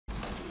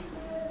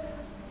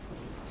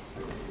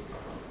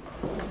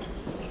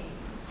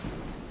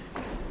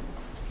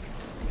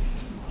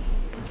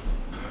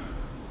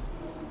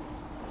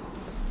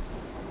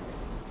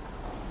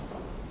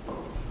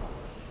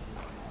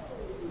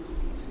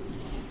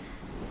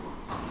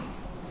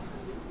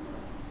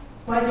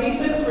My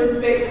deepest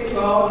respect to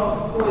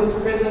God, who is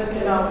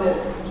present in our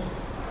midst.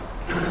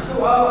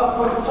 To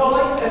our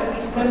Apostolic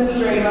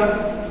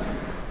Administrator,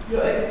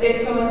 Your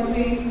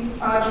Excellency,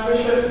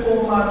 Archbishop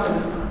Paul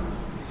Martin.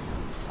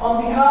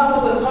 On behalf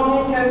of the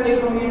Tongan Catholic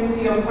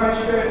community of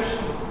Christchurch,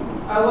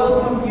 I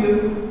welcome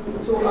you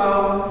to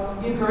our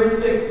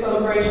Eucharistic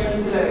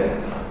celebration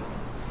today.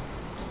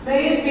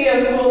 May it be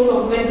a source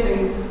of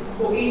blessings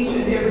for each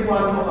and every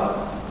one of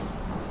us.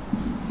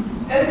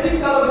 As we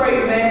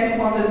celebrate Mass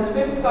on this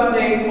fifth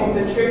Sunday of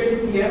the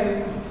Church's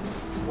year,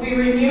 we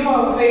renew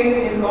our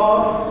faith in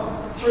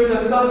God through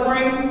the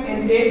suffering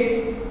and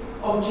death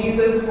of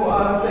Jesus for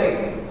our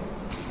sakes.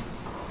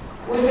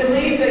 We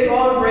believe that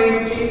God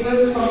raised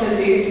Jesus from the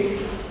dead,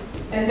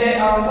 and that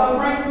our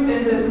sufferings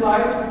in this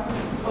life,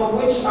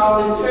 of which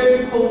our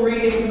liturgical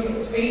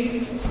readings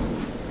speak,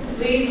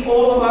 lead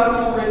all of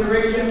us to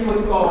resurrection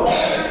with God.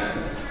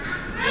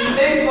 We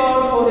thank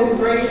God for His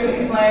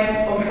gracious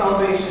plan of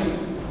salvation.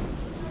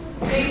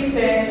 Please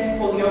stand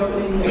for the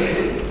opening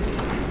hymn.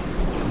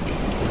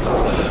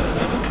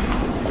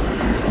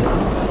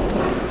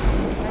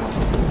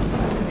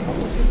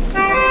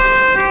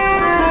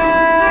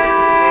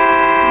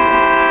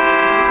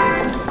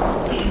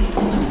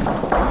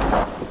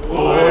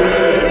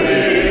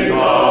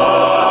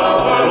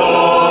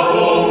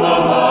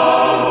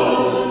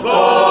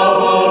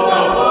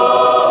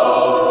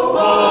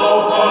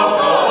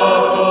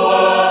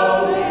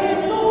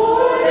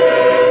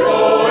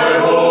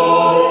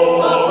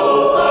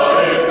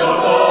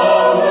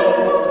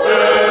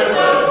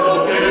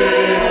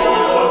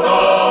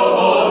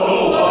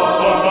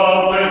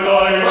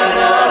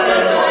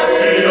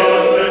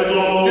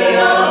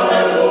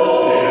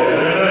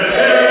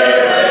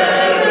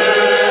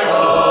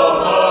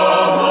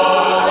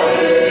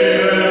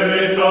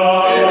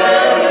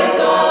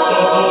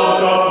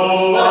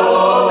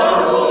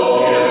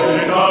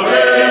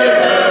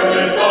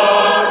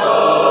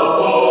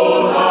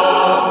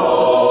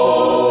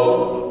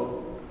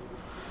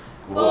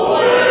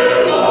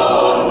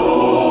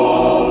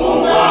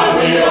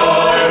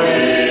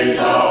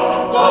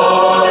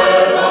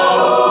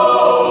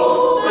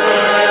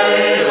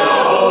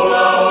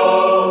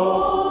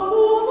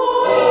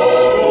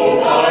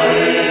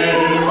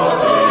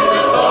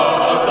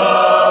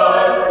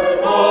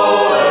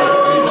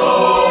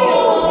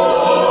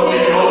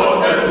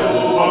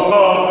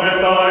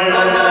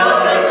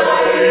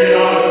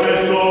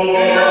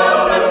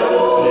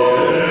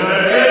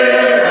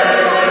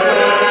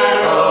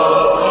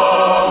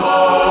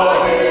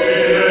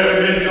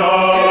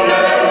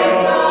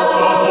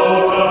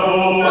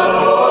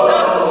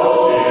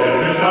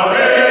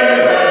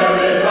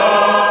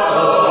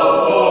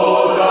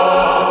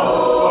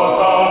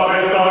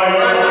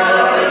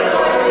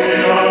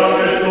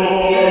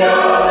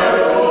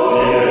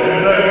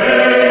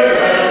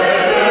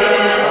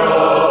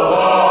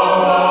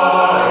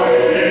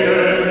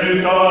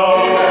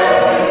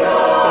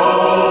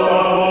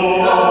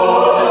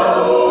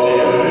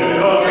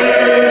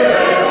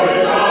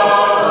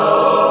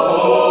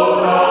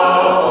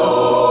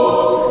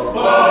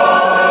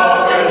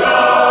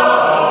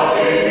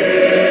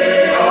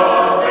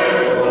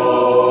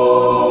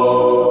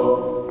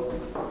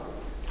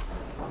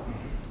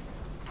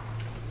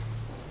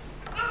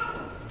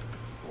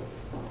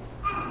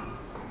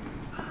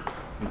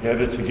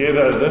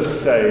 Together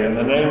this day in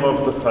the name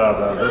of the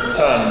Father, the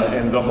Son,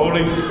 and the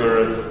Holy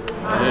Spirit.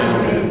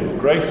 Amen. The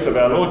grace of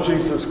our Lord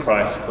Jesus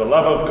Christ, the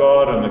love of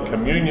God, and the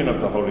communion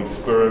of the Holy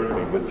Spirit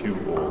be with you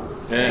all.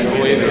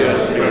 And with your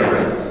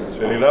spirit. It's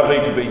really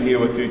lovely to be here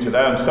with you today.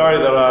 I'm sorry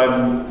that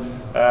I'm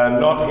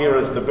not here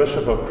as the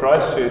Bishop of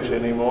Christchurch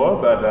anymore,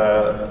 but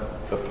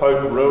the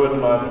Pope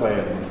ruined my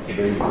plans to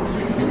be.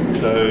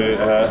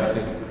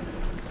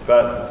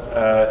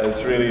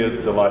 It really is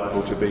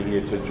delightful to be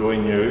here to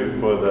join you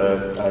for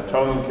the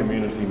Tongan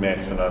Community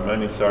Mass, and I'm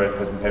only sorry it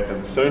hasn't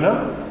happened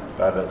sooner,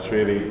 but it's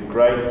really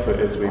great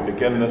as we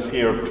begin this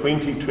year of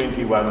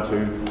 2021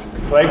 to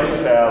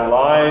place our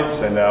lives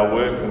and our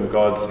work in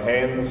God's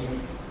hands,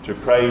 to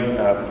pray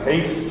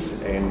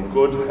peace and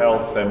good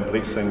health and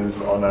blessings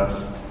on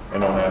us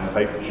and on our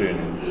faith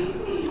journey.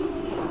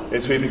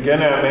 As we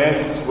begin our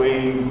Mass,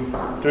 we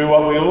do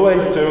what we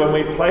always do, and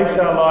we place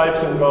our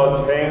lives in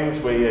God's hands.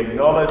 We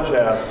acknowledge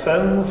our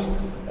sins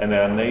and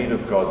our need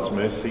of God's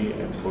mercy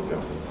and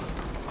forgiveness.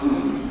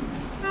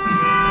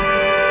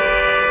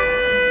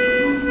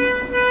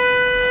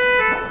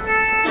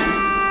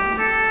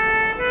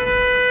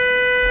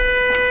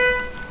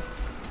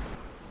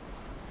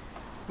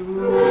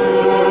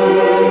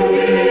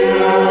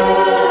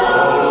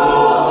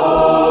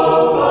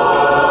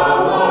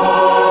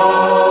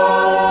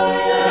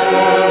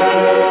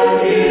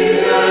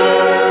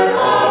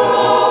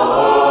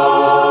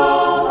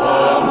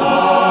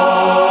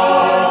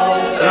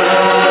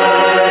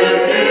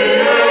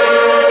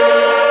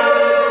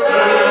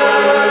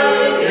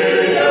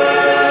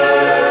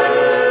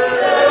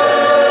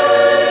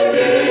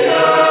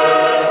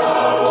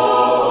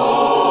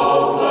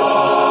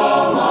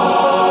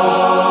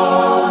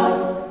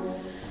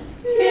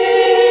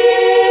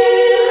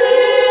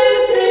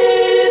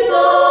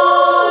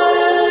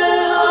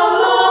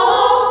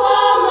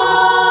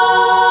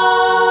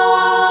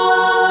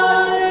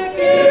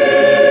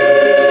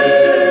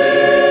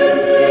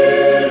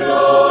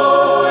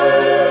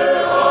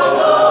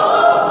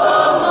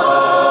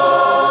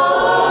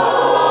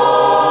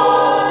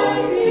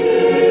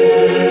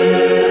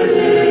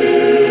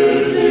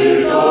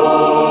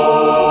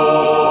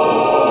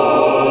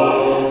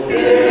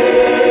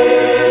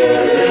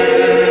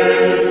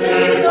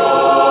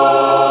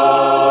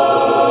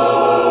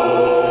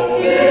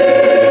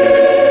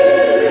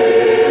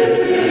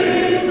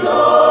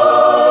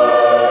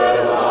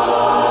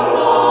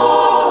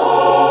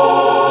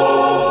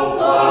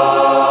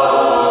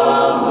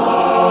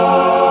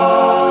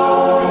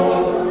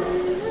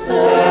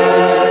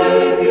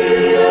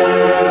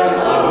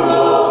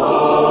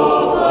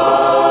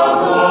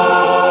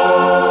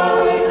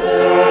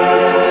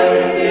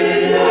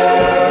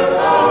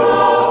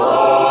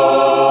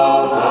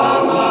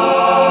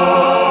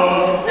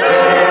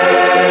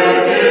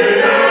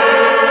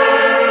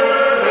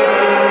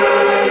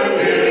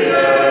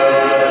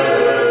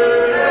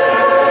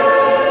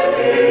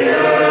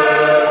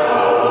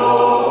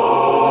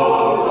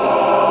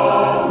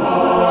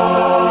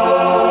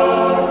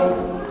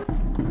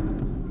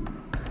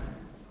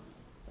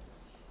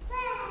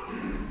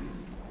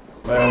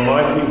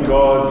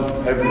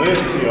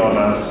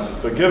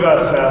 forgive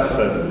us our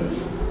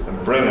sins,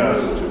 and bring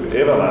us to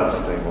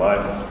everlasting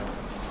life.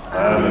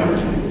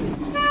 Amen.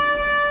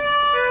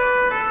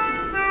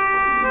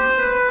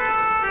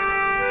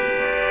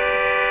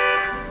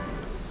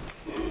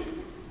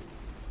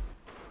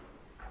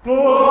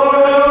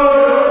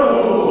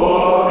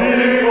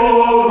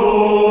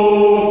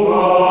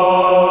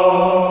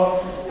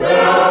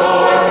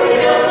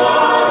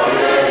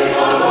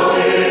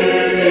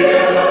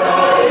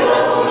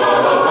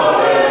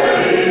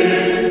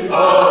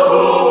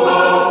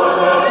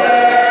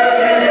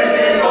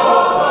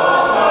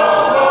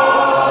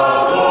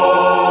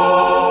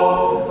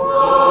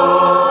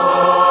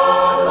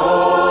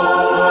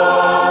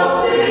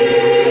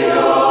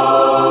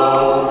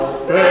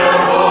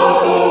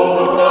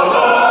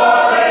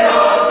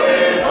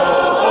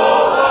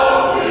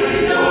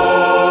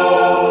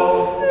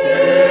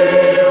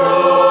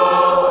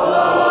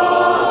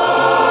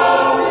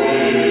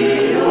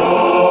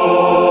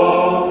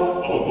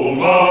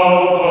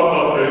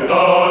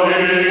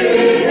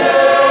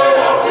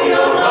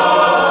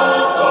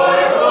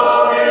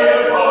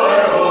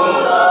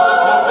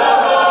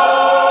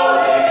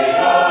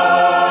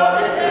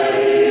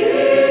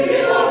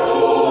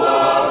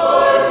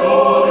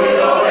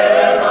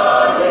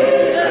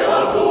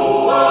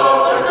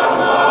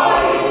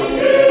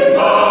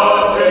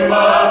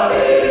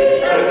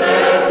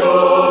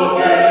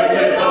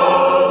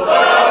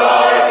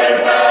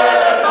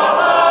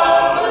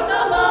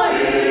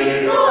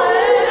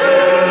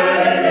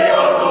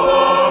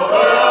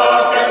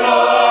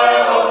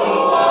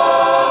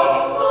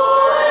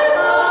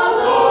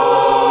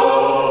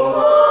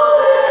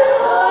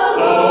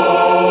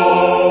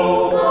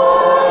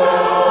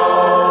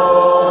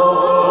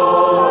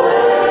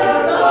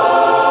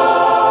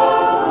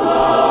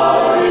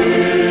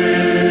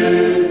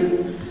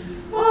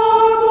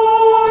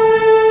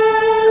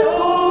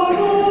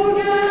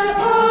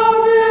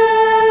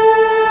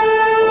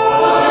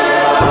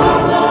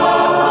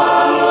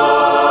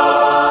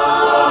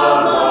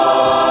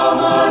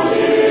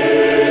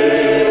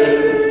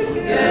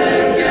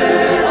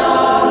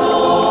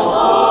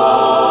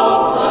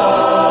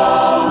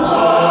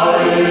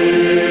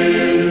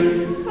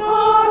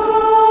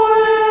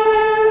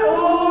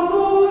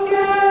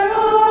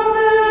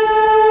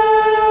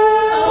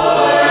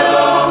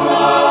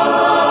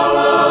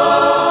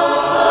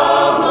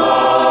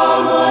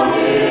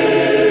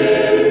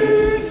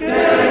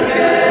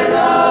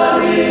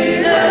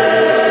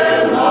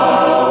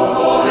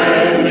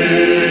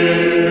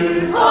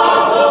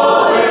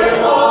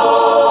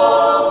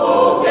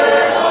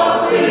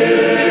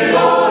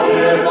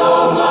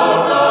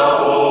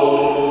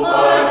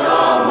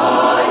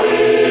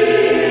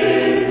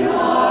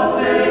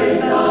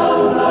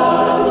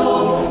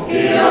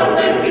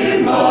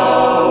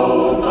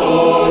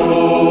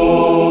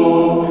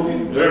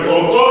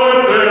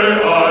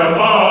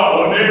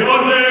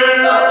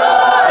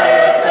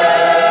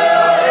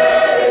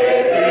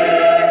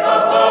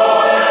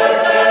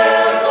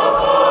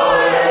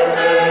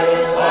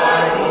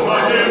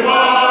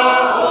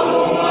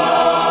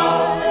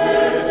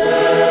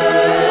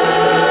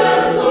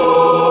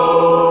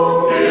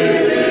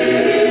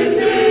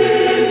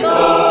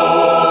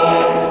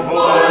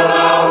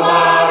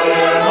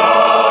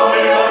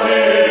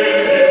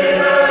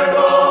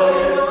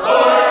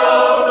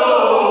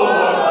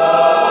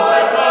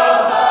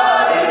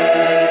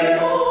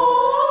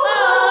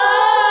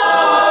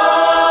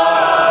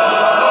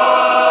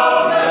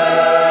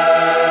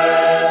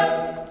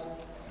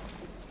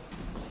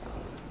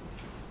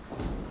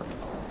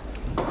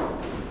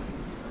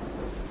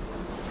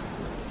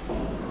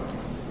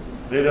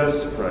 Let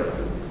us pray.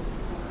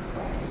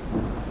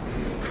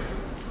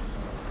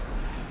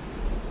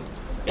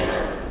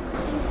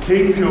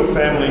 Keep your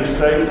family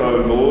safe, O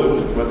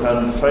Lord, with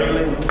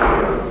unfailing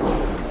care,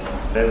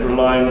 that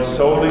relying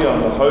solely on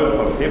the hope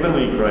of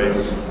heavenly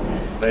grace,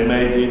 they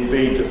may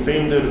be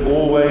defended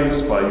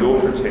always by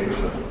your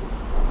protection.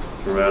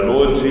 Through our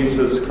Lord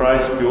Jesus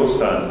Christ, your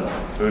Son,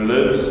 who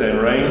lives and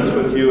reigns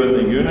with you in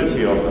the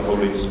unity of the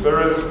Holy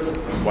Spirit,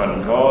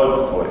 one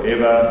God,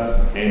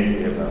 forever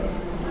and ever.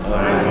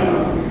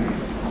 Amen.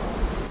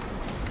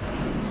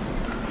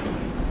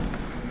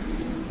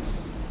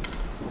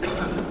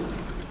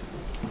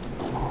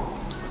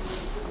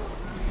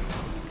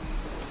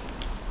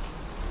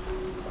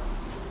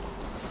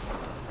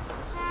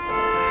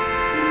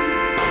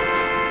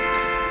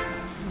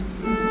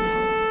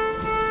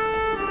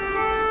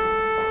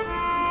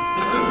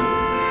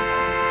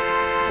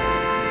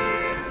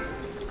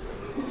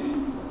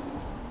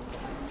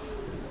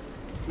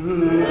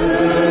 Let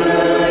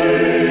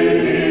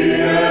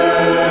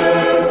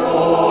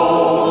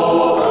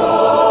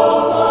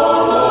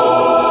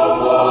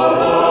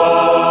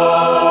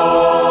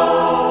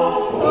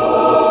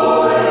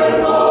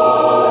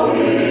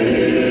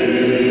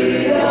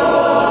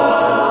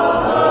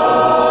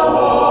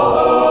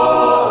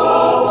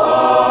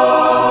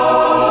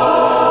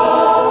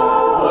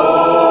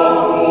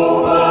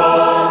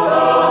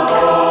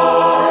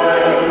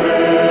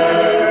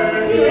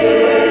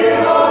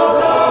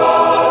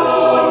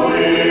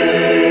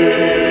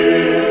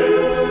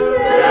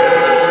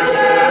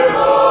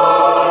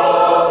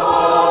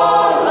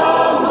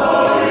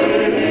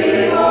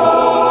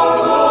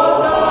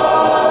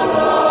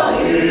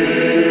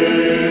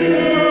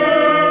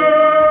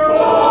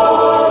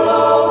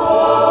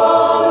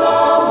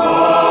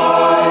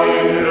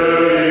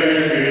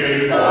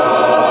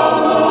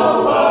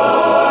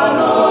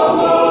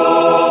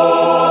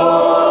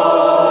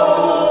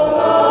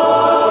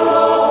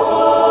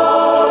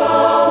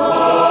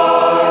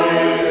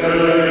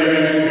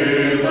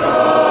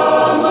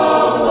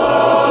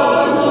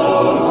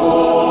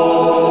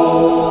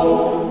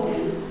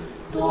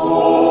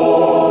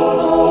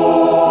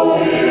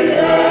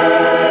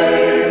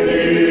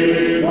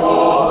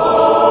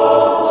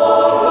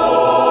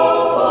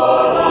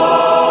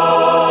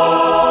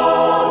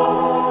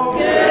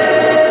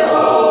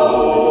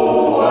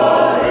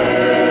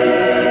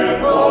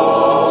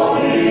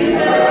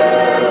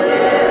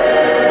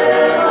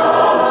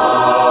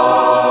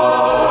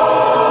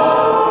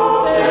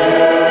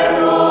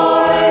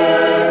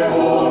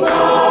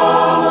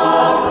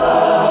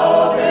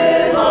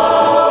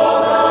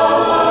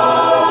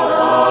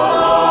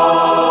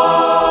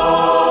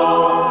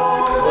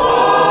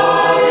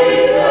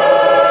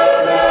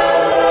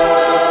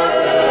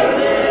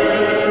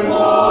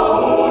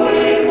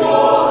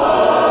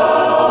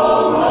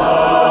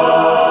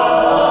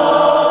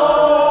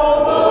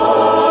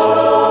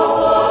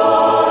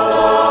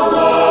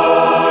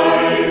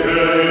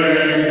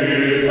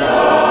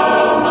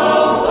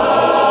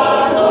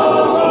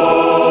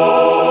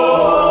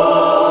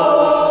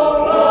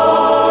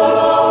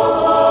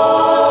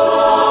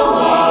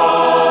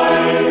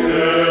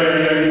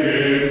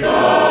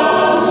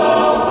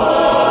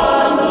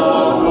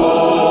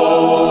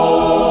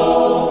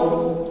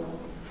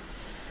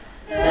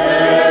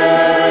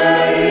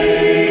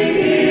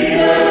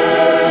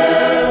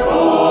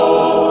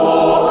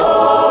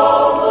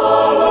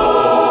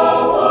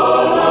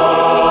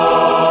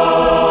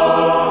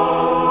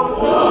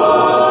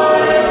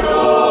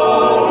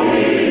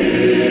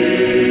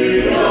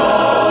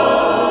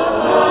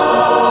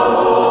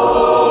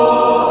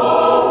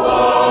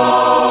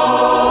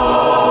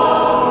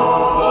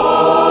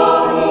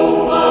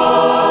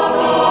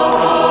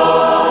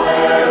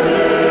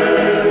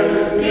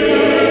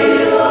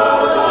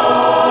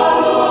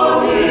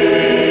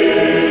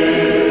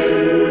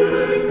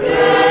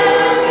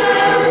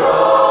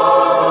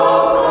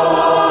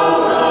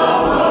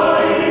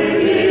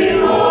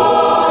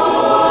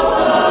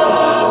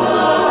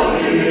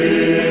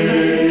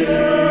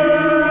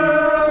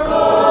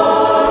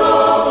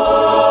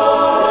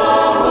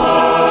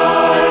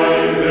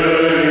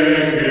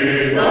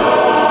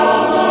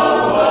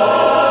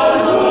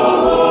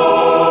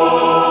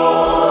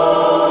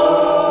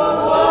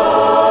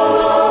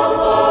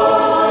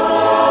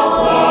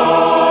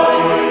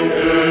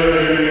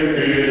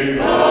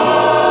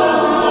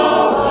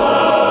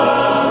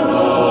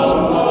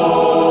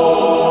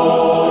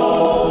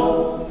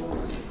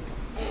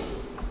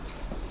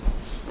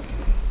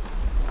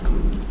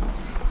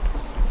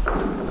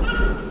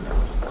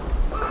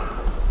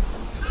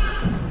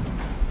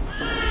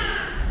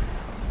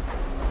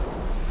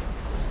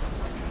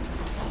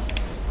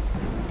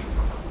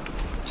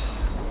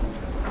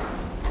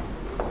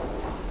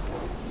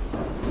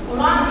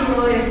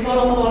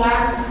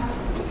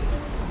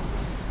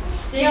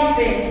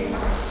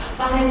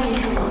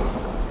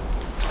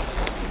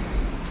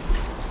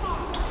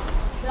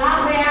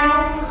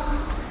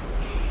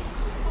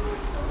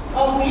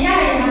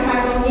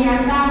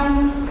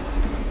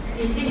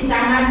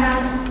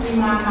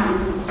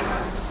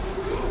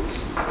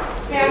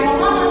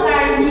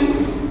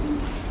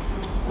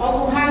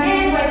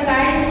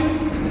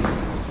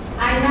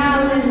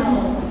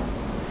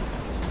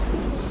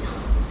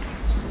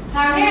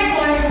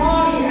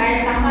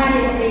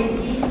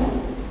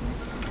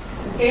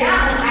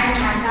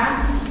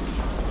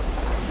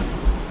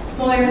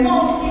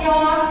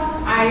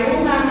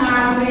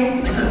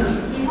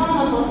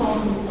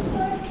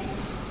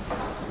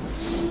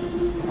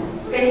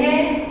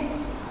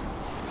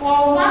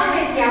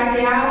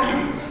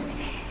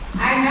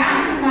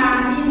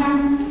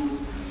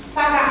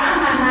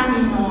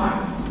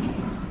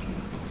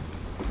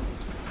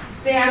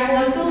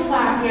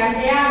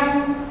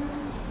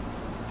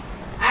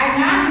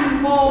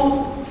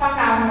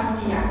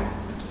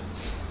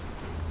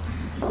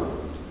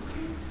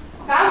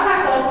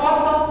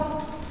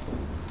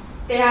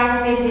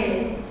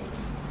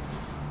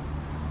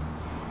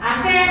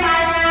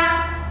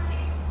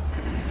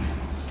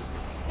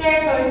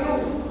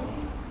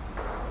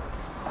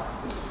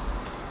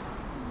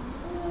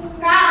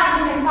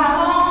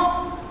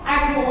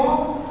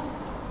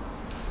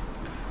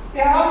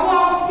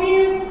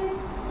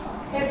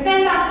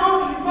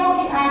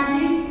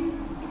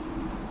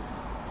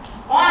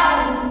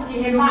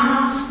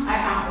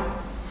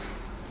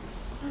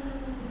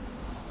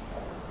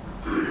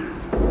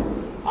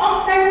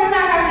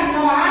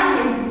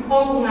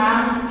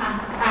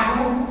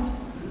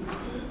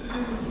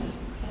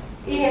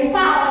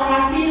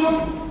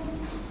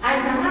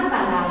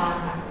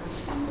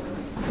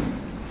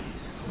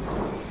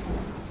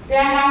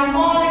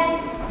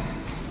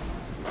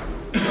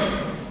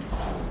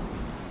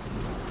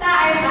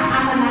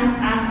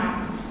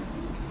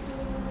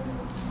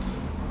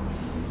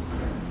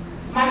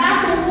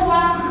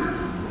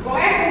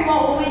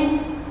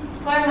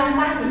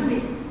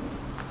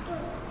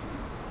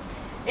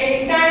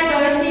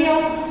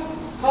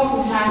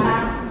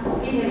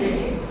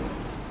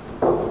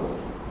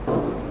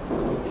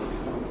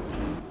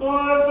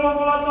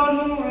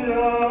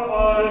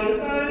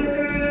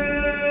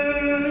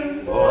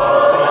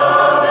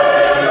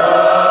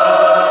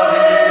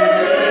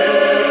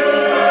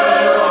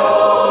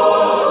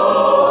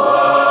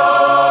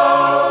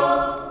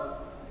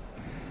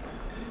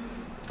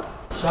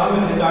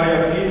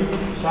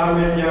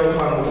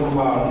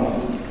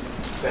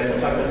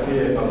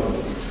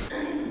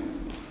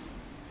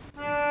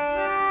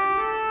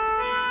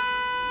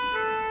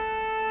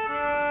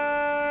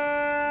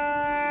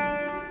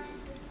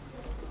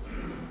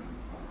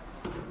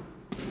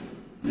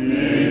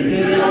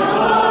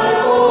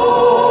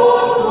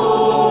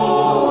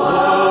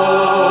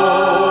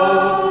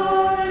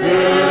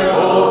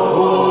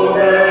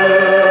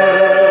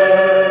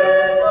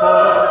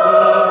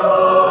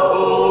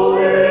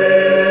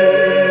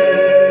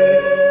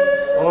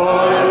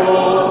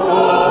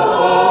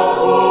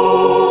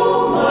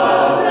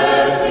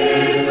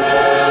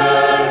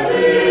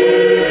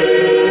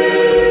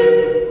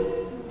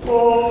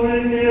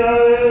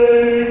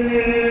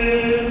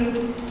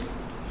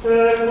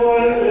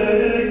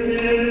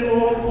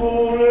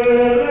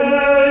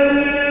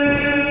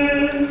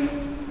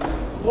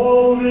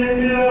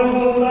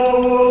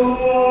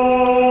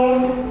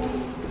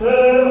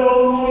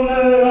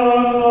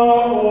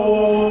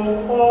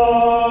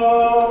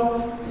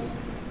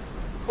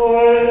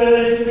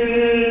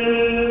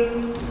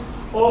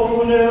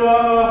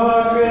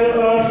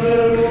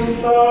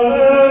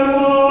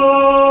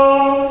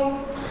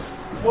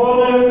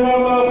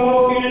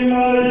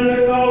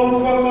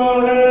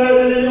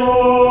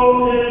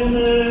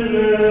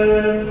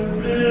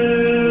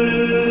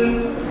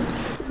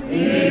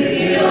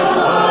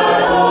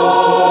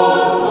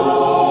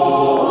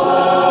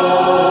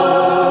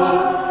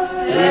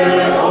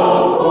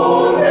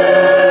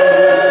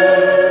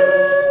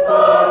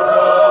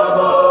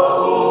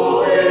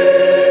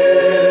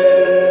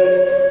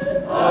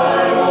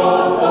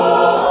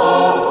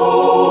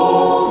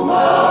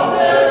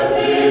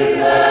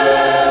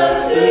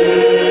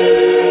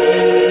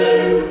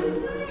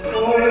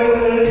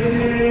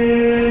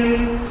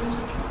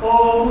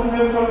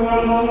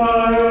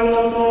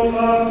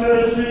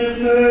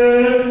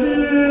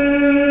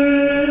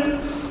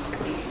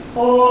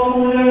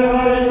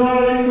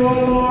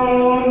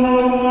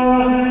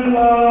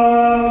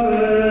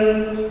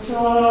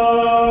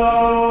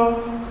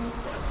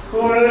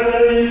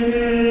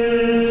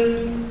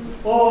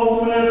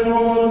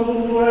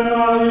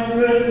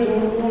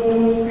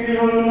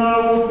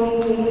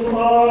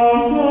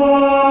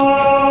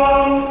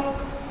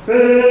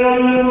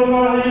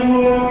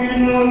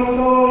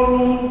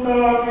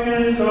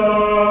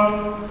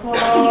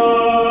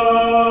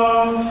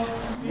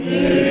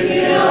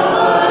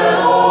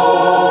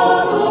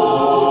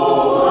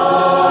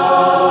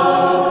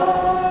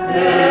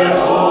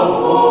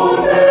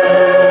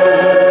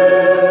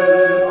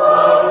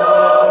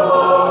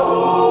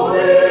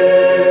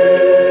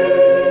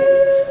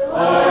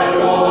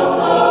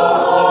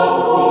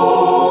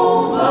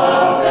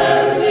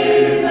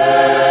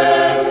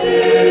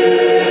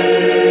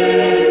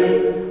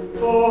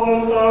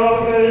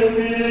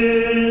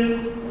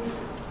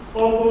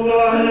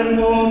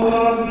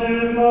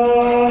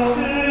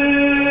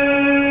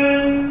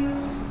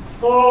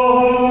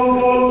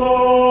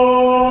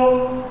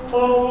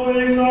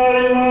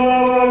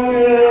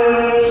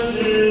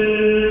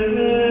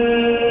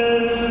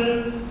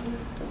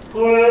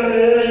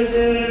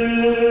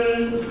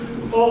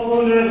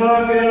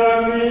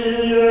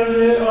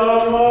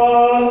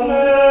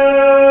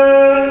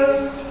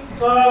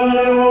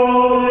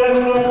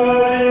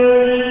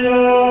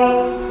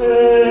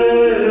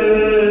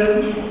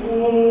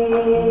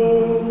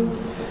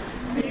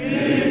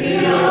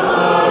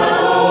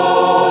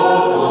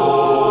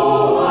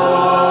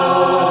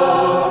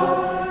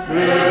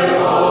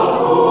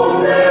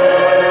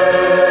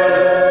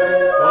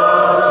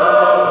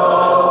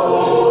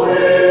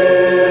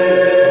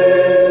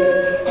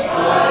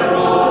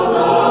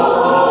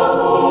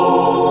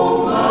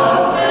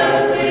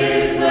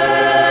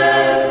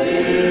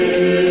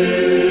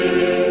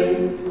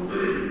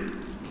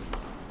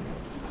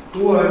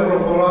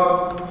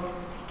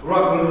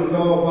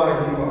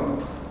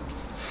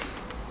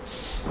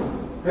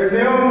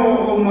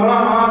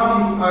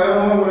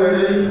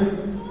rei,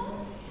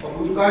 o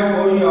kukai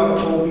koi a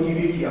ko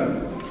wiki an.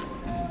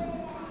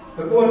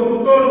 Ka ko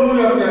tutonu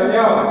mui a kia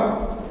teawa.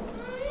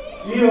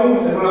 Io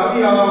te mala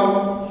ia au,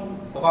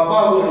 o ka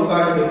pau o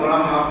kai te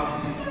malanga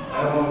a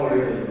mo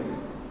rei.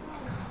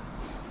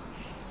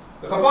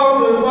 Ka pau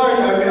te whai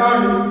a me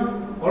anu,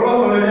 o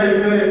loto le rei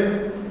pe,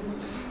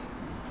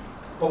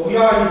 o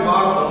kuiai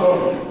maa o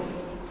tonu.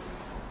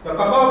 Ka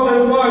pau te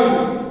whai,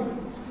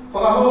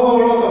 whakahoho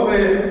loto pe,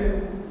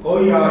 o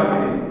iai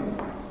pe.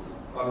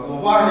 Ka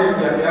kua wāhe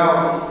kia te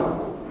awa.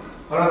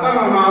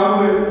 Haratanga ngā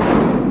ue,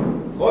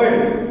 koe,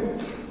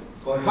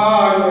 koe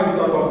hāi o i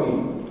totoki.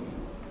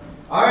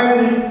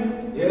 Aeni,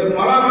 e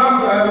maranga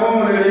ki ai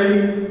mongo le rei,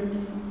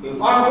 e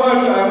whatua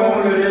ki ai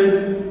mongo le rei,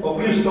 o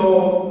Kristo,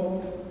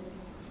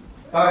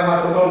 tae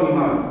hato tongi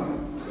mai.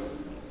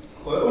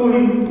 Koe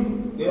uhi,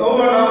 e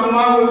oa nā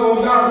kumau e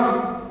kou iarasi,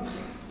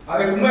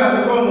 a e kumea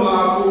te tono a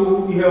aku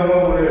i heo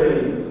mongo le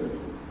rei.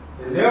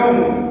 E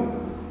leongo,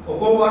 o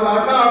kou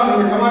atataa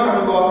me te tamata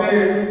ko toa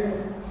pere,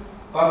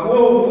 ka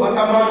kou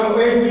whatamai o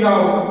eiki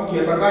au ki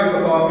e kakai ko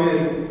toa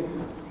pere,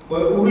 koe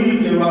uhi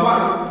ke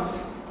urabai.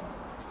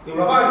 Ke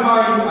urabai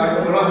mai ai te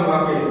molahi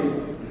wake.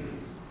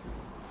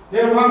 Te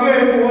whange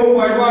kou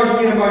kai wai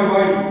ki e kai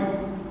wai.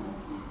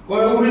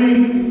 Koe uhi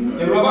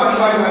ke urabai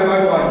mai ai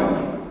kai wai.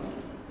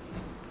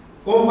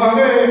 Kou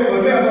whange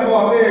koe mea te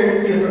toa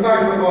pere ki e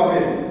kakai ko toa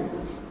pere.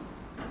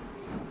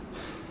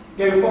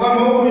 Ke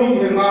whakamohi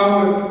ki e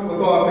ngāwe ko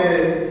toa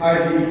pere ai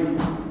ki.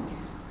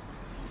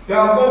 Te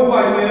a kou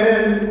whai te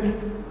e,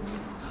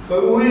 koe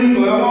uhi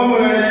koe amomo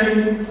le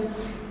rei,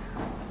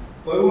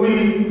 koe uhi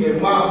ke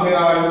maa pe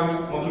ai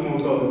mo ki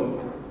mōtonu.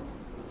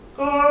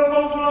 Kai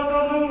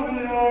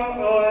whakatanuia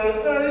ai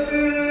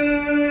teiti.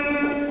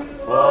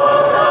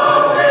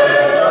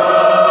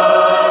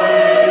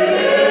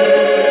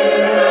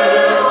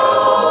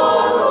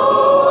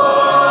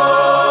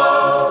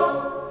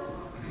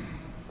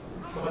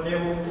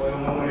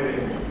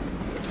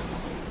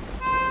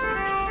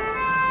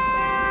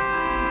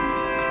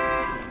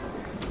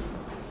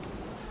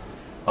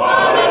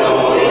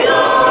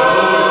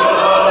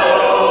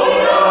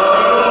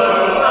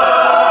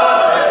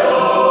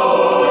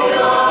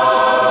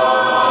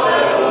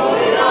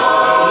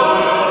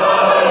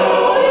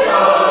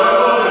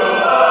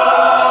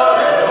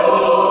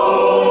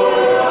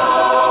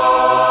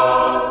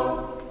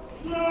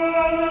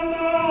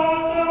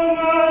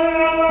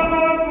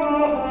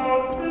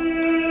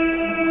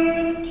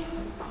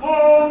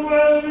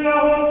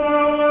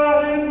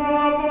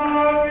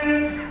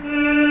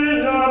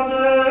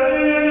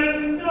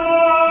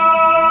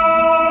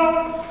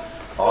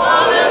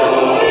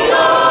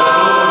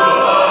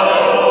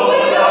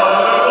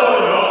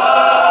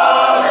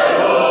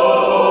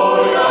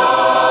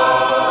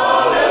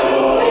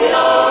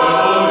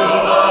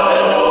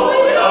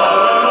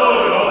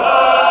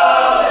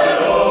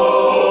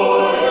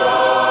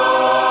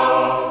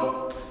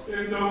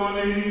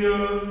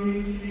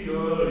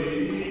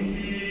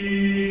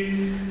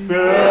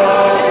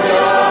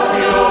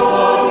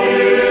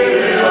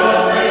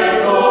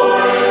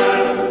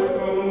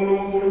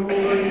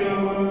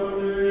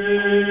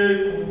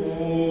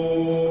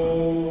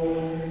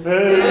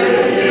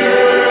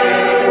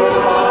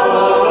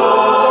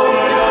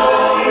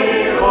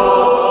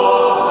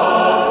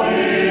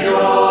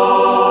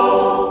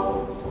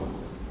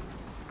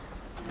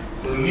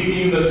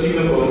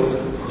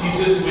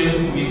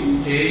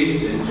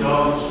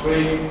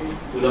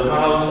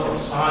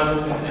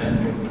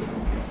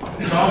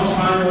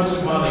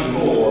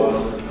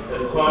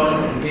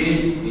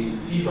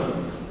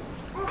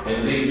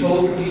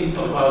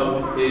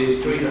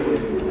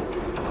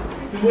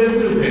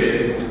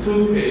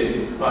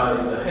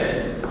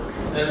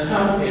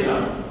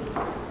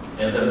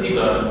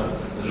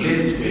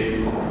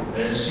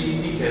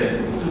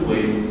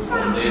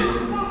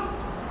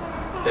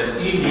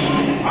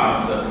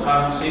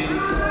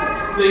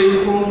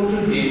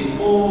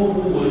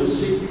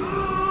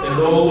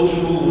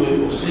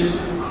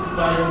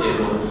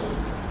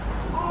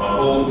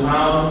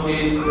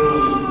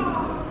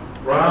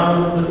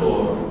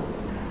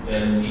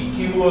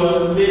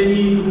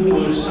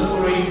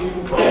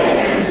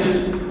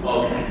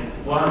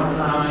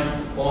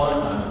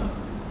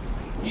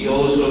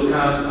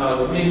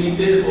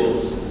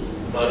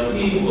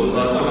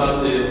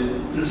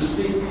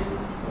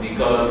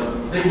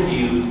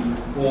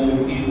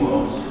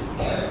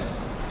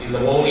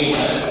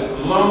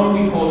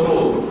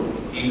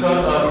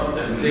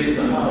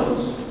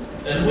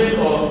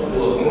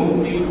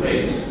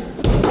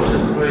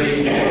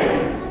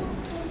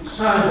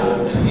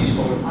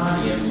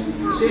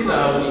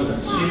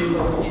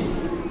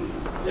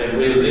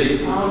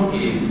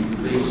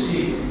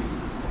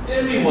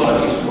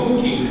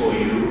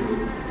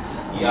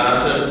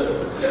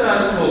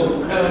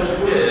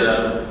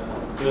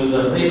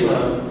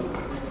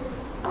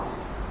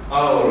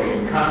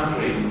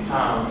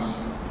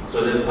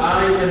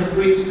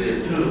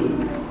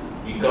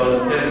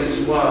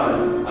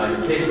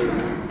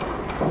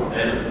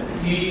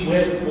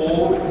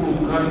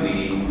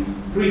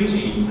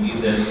 preaching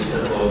in the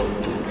synagogue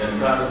and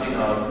casting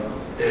out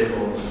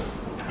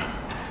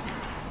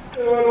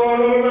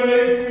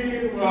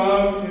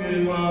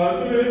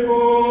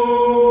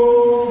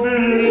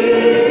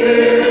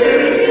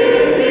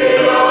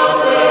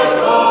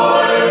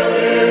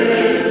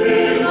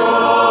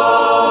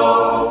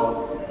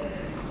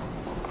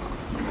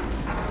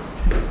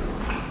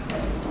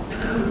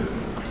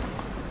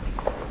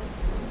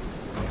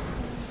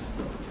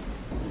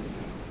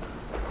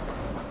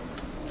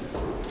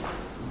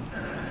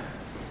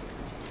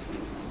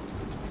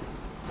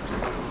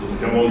Just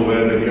come all the way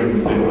over here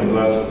and leave my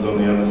glasses on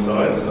the other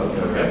side, so I'll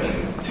go back.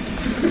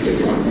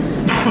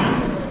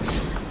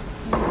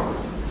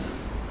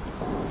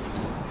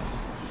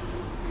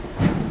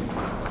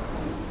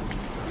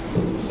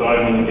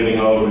 Simon, getting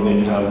older and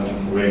you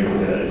can't wear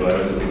your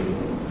glasses.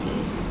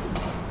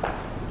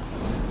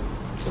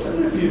 I don't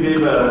know if you've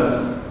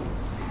ever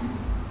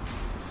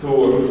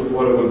thought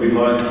what it would be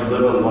like to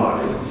live a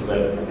life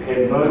that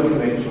had no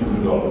connection to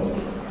God,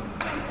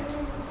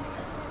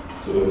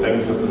 to the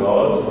things of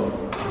God,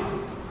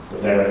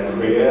 without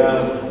prayer,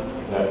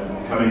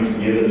 without coming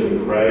together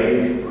to pray,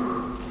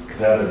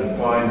 without a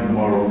defined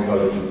moral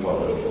code to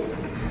follow.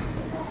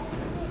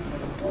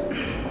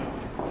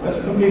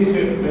 Let's confess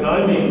it, when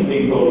I meet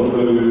people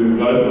who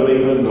don't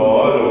believe in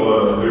God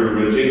or who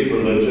reject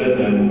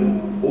religion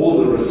and all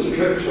the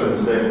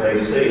restrictions that they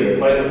see that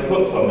Plato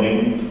puts on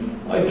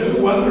them, I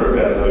do wonder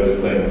about those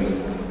things.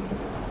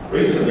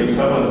 Recently,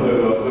 someone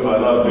whom I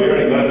love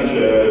very much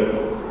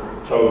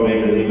told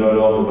me that he no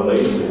longer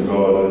believes in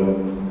God,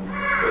 and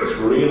it's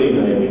really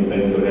made me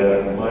think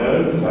about my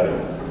own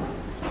faith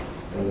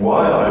and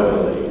why I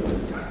believe.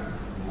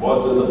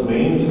 What does it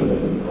mean to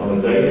me on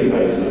a daily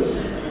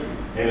basis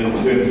and in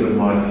terms of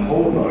my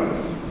whole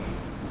life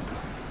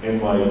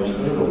and my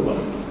eternal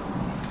life?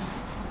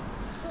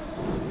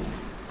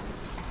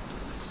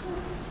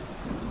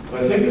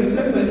 I think the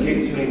thing that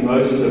gets me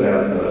most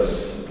about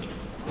this,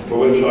 for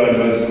which I'm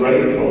most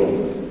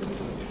grateful,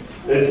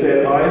 is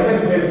that I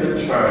have had the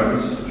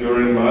chance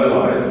during my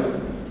life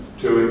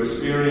to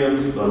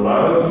experience the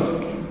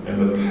love and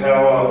the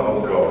power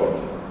of God.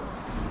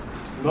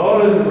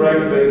 Not in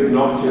great big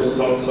knock your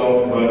socks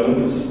off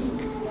moments,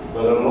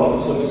 but in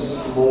lots of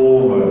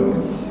small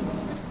moments.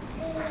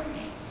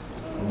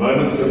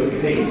 Moments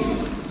of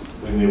peace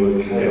when there was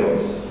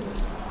chaos.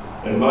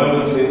 And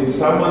moments when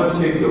someone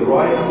said the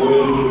right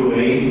word to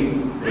me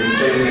when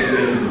things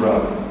seemed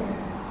rough.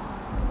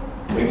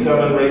 When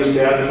someone reached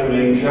out to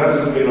me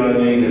just when I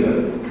needed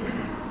it.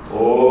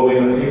 Or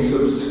when a piece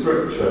of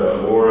scripture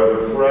or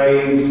a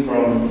phrase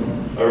from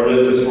a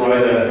religious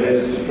writer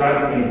has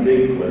struck me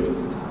deeply.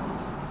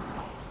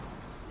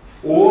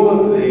 All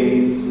of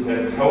these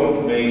have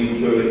helped me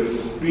to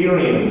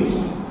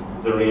experience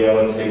the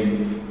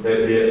reality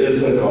that there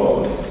is a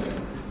God.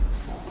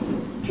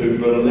 To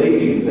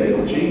believe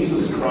that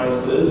Jesus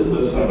Christ is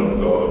the Son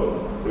of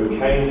God, who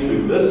came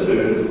to this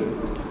earth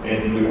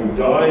and who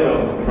died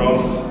on the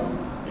cross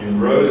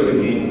and rose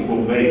again for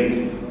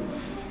me,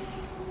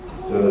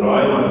 so that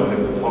I might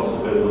have the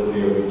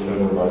possibility of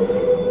eternal life.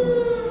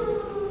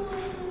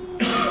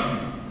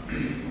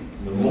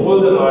 The more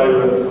that I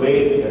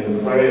reflect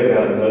and pray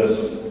about this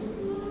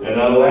and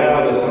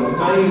allow this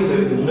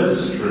amazing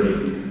mystery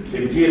to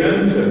get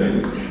into me,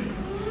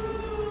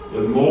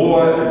 the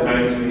more it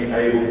makes me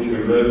able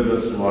to live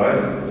this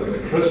life,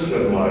 this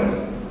Christian life,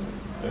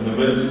 in the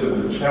midst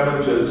of the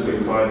challenges we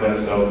find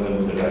ourselves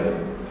in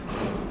today.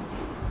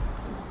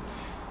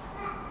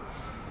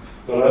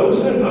 But I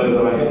also know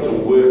that I have to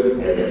work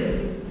at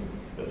it.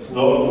 It's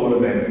not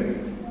automatic.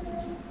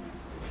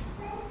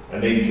 I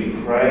need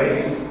to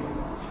pray.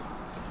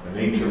 I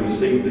need to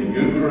receive the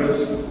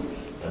Eucharist.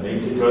 I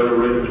need to go to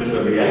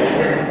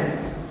reconciliation.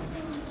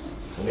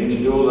 I need to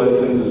do all those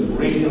things as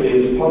regularly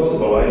as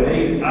possible. I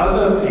need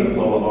other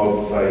people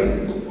of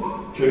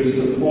faith to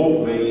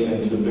support me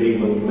and to be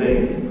with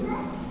me.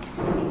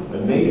 I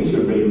need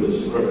to read the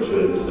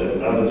scriptures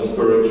and other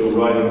spiritual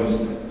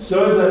writings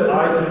so that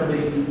I can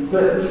be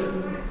fit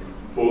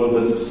for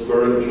this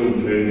spiritual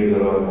journey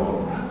that I'm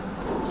on.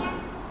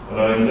 And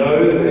I know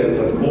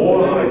that the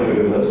more I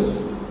do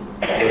this,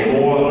 the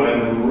more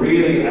I'm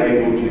really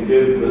able to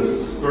give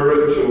this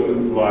spiritual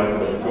life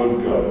a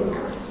good go.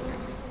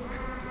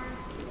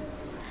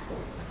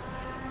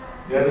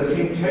 Now, the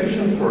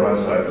temptation for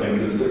us, I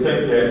think, is to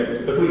think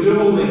that if we do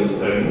all these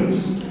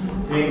things,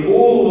 then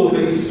all will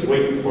be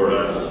sweet for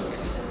us.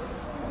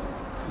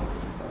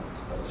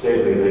 But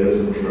sadly, that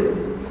isn't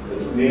true.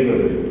 It's never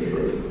been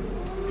true.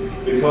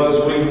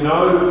 Because we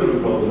know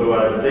people who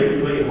are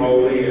deeply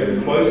holy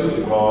and close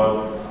to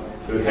God,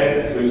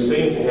 who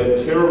seem to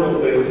have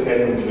terrible things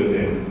happen to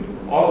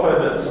them.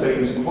 Often it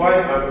seems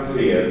quite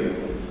unfair.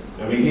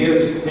 And we hear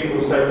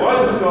people say,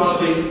 why does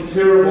God let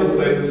terrible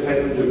things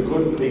happen to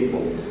good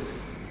people?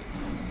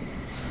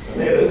 And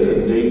that is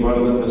indeed one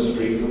of the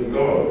mysteries of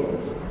God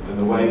and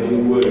the way He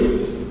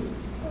works.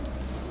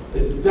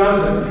 It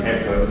doesn't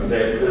happen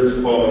that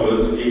His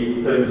followers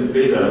get things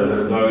better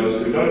than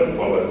those who don't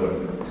follow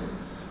Him.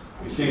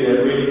 We see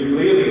that really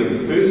clearly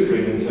in the first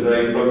reading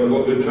today from the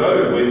book of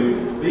Job,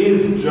 when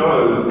there's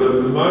Job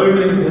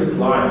bemoaning his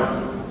life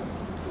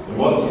and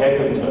what's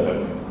happened to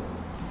him.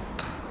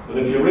 And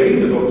if you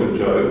read the book of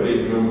Job, then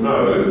you'll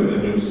know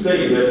and you'll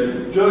see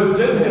that Job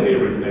did have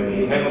everything.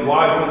 He had a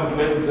wife and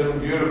kids and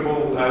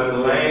beautiful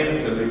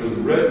lands, and he was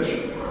rich.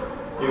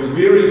 He was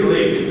very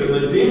blessed. And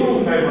the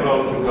devil came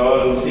along to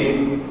God and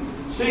said,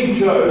 "See,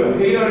 Job,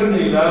 he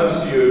only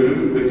loves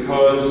you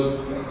because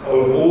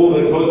of all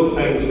the good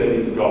things that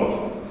he's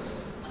got."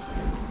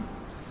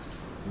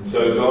 And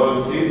so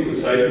God says to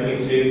Satan, he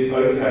says,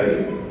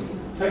 "Okay,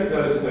 take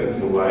those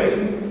things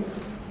away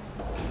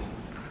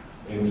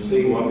and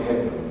see what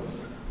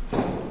happens."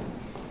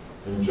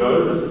 And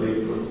Job is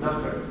left with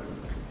nothing.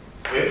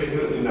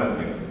 Absolutely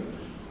nothing.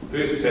 The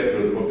first chapter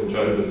of the book of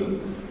Job is that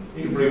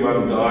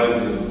everyone dies,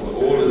 and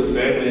all his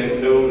family are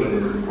killed,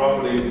 and his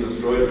property is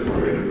destroyed. It's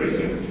very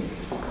depressing.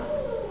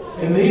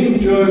 And then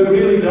Job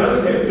really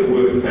does have to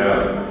work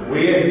out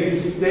where he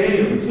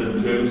stands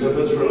in terms of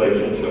his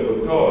relationship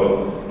with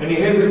God. And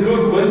he has a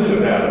good whinge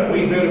about it.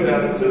 We heard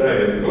about it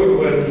today, a good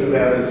whinge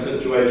about his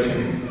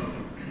situation.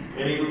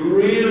 And he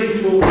really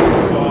talks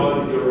to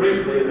God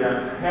directly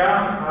about how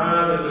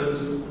hard it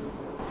is,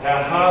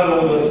 how hard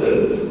all this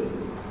is.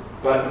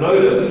 But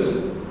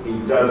notice, he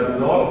does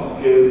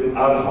not give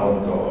up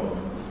on God.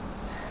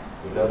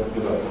 He doesn't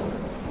give up on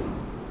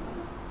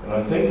God. And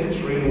I think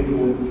it's really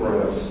important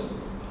for us,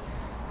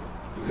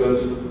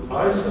 because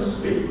I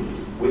suspect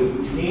we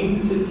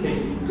tend to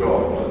keep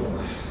God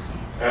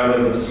out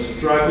of the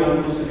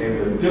struggles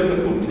and the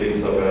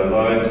difficulties of our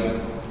lives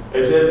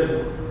as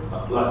if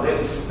like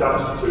that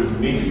stuff's too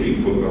messy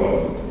for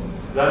God.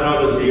 They're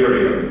not his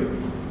area,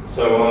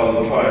 so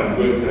I'll try and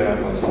work it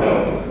out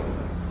myself.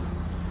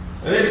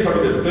 And that's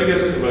probably the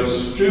biggest and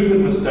most stupid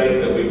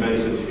mistake that we make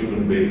as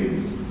human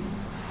beings.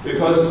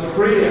 Because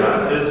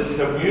prayer is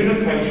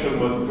communication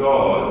with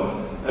God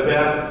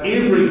about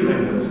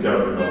everything that's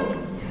going on,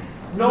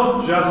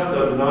 not just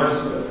the nice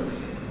things.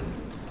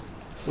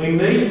 We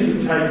need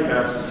to take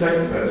our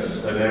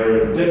sickness and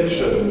our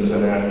addictions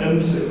and our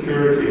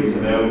insecurities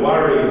and our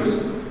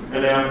worries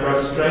and our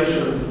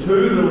frustrations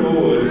to the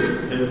Lord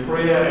in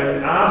prayer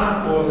and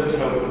ask for his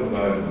help and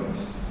guidance.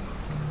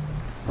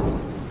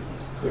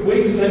 If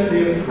we sit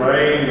there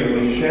praying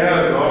and we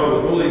shower God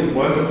with all these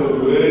wonderful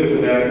words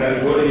about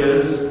how good he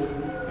is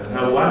and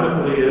how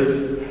wonderful he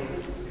is,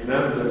 and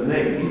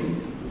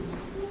underneath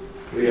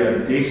we are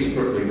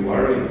desperately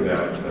worried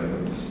about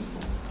things,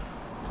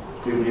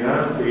 then we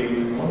aren't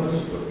being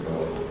honest with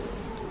God.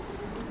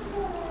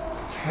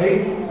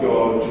 Take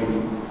God to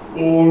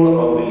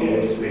all of the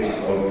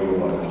aspects of your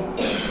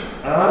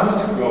life.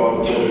 Ask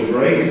God for the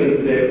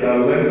graces that are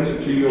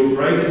linked to your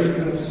greatest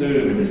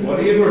concerns,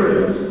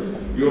 whatever it is,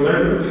 your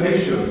lack of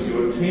patience,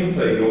 your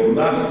temper, your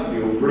lust,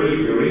 your greed,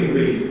 your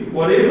envy,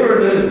 whatever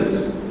it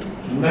is,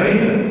 name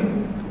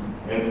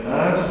it and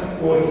ask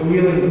for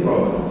healing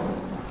from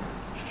it,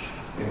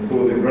 and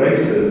for the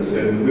graces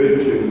and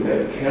virtues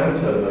that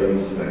counter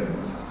these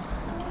things.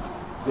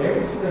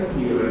 That's the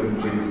healing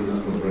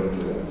Jesus will bring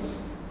to us.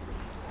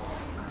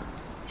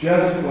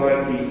 Just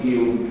like he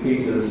healed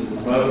Peter's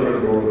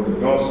mother-in-law in the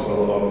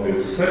gospel of her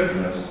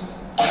sickness,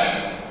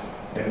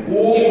 and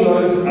all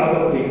those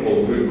other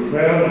people who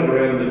crowded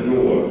around the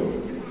door,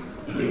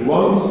 he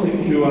wants to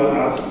cure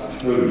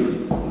us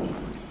too.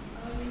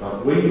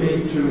 But we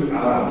need to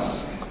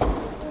ask.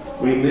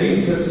 We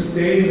need to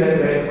stand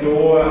at that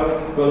door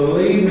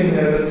believing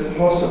that it's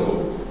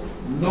possible,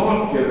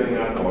 not giving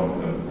up on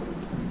him.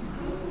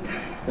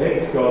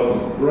 That's God's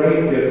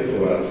great gift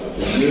to us,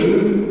 to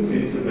you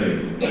and to me.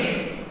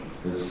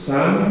 The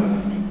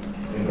Son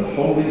and the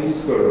Holy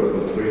Spirit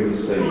which we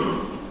receive,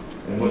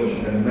 and which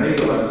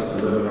enable us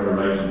to live in a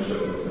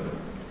relationship with him.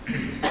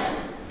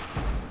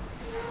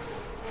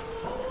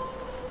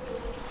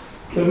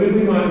 So when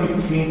we might be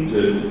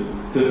tempted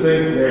to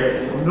think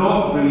that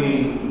not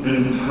being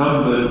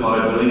encumbered by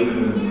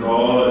believing in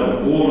God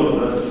and all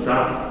of this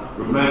stuff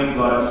would make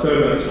life so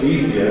much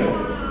easier,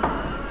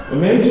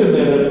 imagine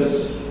that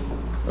it's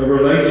a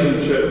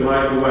relationship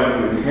like the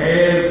one you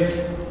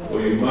have, or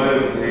you might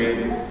have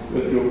had,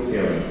 with your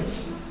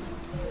parents.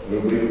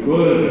 It will be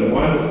good and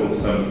wonderful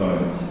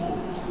sometimes,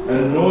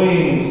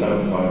 annoying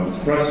sometimes,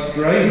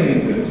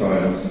 frustrating at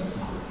times.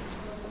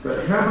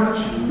 But how much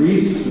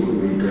less would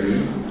we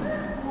be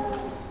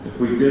if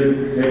we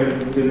didn't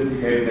have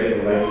that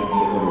relationship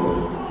at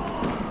all?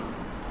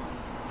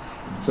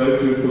 And so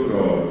too for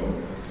God.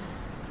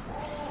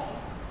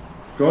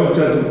 God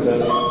doesn't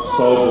just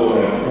solve all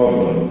our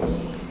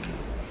problems.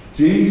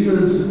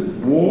 Jesus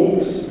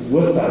walks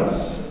with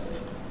us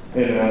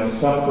in our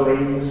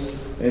sufferings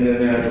and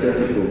in our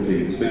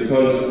difficulties,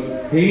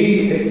 because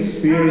he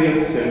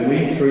experienced and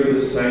went through the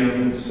same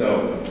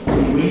himself.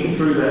 He went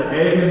through the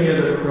agony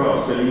of the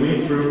cross, and he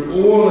went through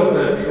all of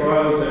the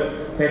trials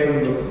that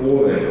happened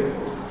before that.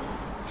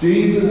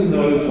 Jesus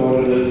knows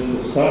what it is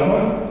to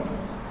suffer,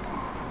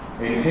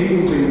 and he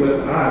will be with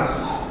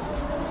us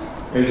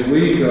as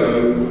we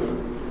go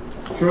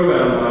through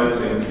our lives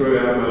and through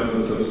our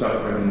moments of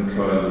suffering and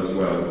trial as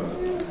well.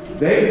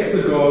 That's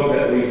the God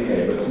that we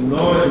have. He's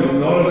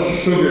not a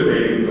sugar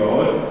daddy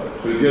God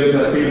who gives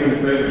us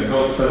everything and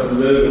helps us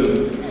live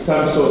in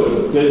some sort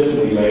of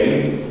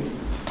Disneyland,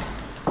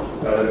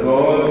 but a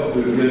God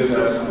who gives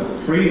us the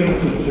freedom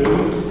to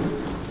choose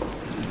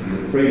and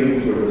the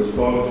freedom to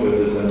respond to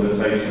his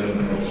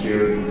invitation of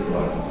sharing his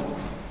life.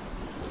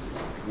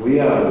 We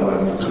are the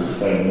ones who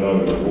say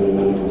no or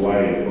walk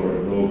away or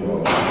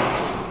ignore God.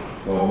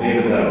 God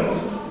never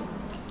does.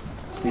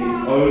 He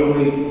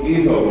only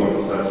ever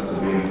wants us to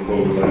be in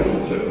full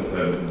relationship with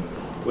him,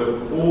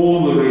 with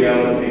all the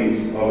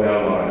realities of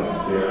our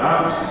lives, their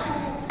ups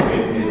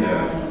and their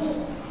downs.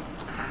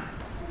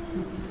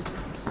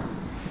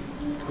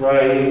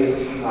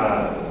 Pray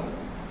hard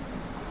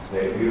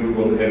that you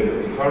will have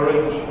the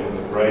courage and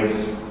the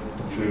grace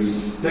to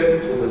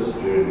stick to this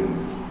journey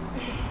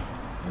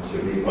and to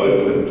be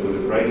open to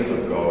the grace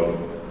of God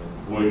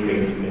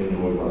working in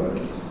your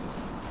lives.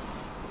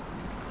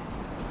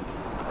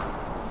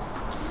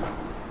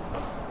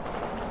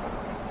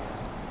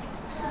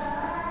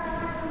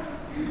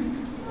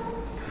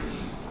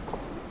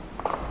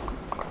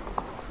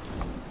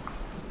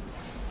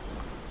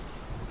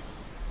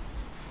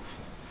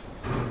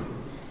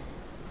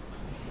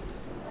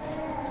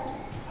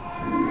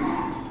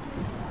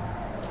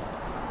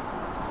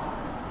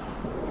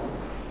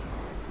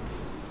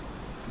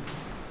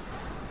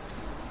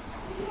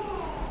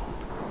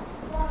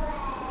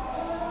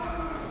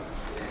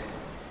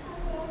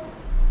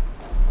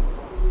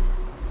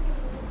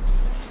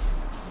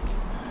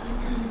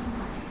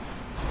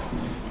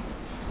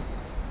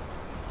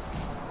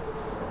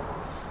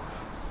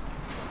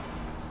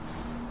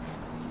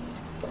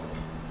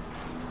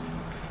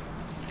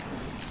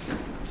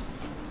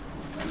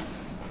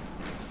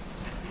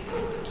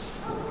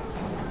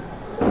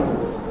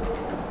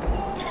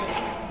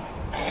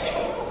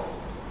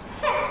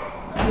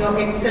 Your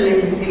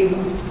Excellency,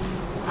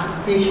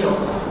 Bishop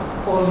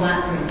Paul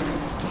Martin,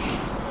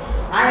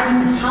 I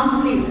am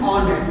humbly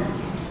honored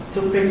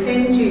to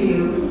present to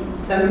you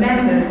the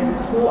members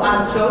who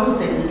are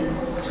chosen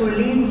to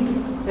lead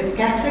the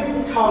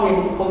Catholic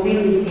Tongan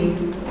community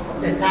of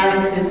the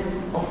Diocese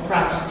of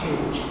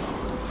Christchurch.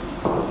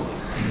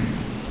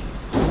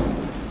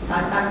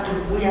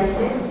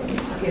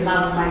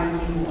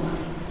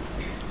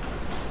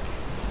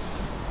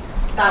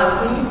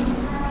 Tauhi,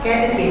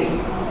 Catechist,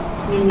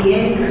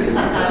 Minian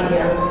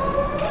Sakaria,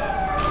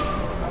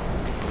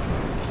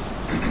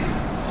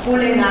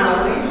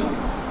 Pulengawe,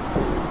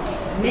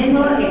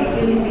 Member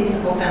Activities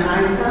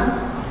Organizer,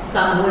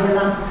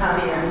 Samuela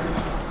Javier.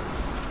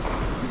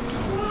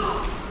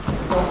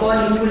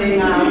 Tokoni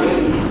Pulengawe,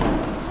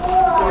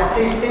 the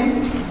Assistant,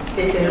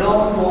 Tetelo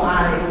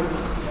Moare.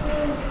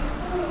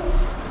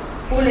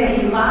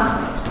 Pulehiva,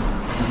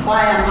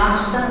 Choir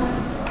Master,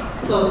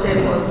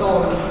 Joseph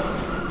Tori.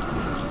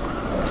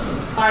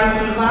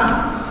 Paihiva,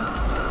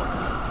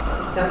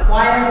 the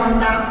choir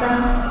conductor,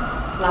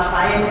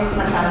 Rafael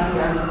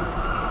Zakaria.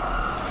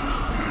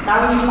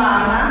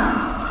 Tawipana,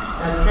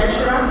 the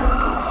treasurer,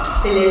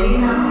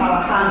 Telelina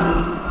Palahani.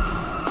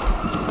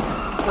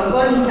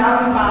 Tokoni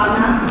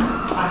Tawipana,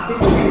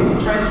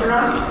 assistant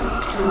treasurer,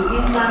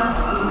 Luisa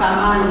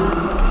Ikamani.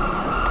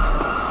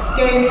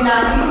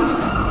 Skelitani,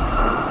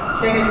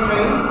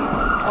 secretary,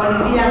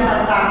 Olivia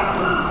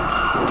Tatafu.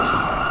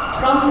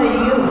 From the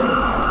youth,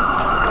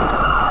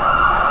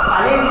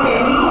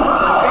 Palestini, the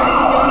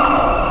president,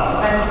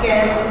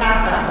 Pascal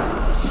Kata.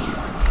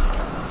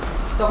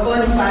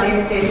 Tokoni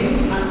Palestini,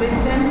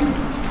 assistant,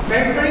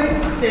 Frederick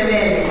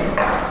Severe.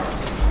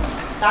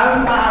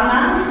 Tawipana,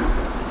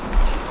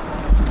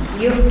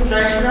 youth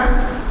treasurer,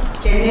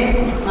 Janet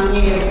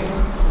Maniere.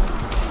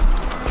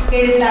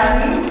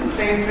 Secretary,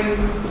 Frederick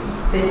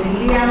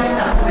Cecilia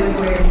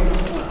Tapuepuero.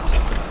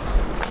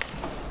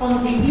 From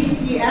the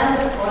ECL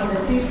or the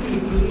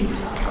CCD,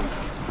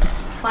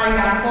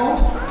 Payako,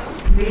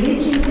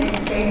 Religion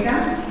Educator,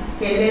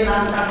 Kelela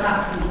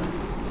Tataki.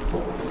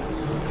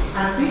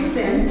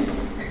 Assistant,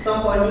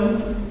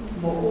 Tokoni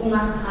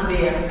Bounga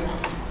Javier.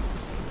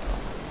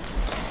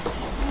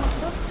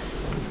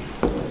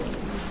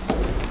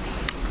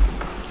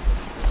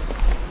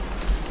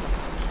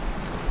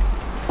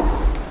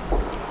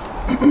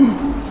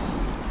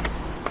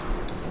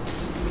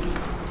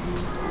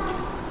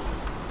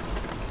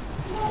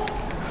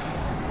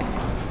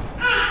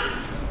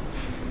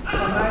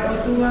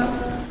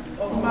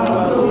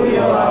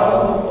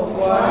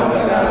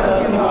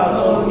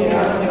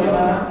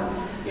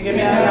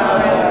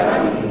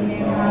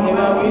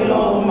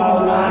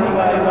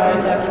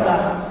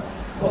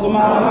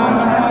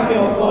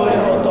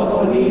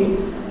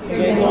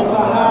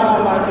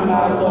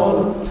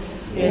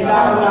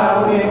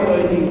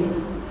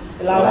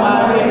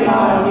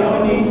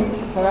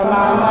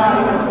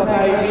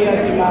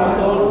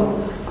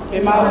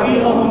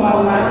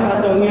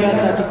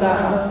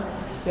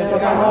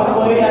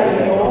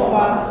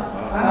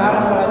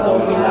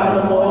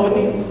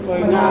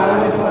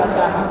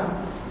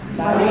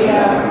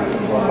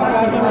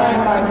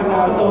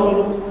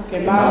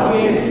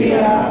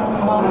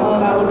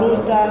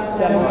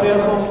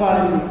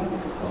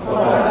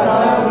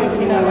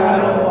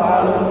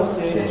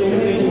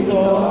 Cristo,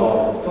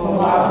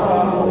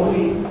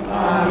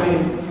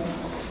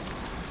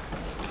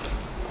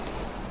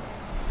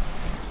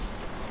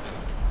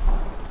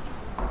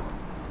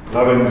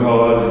 Loving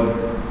God,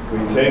 we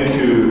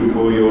thank you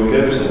for your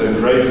gifts and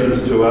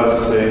graces to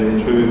us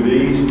and to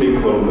these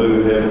people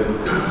who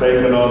have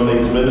taken on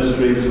these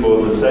ministries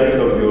for the sake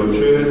of your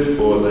church,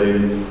 for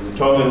the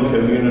Tongan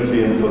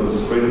community and for the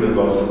spread of the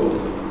gospel.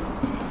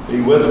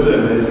 Be with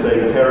them as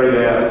they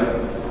carry out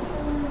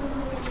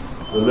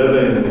the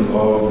living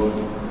of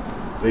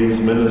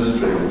these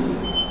ministries.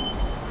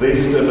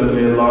 Bless them in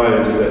their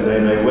lives that they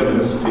may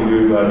witness to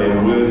you by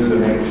their words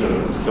and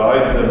actions.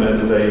 Guide them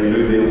as they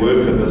do their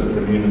work in this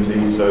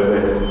community so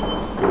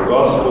that your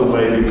gospel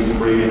may be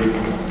spread,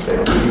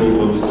 that people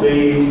will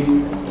see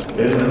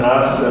in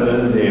us and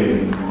in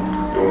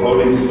them your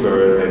Holy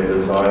Spirit and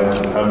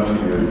desire to come to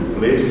you.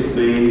 Bless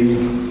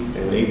these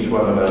and each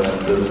one of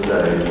us this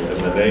day.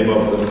 In the name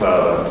of the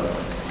Father,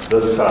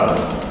 the Son,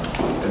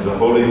 and the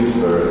Holy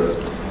Spirit.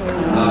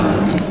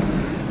 Amen.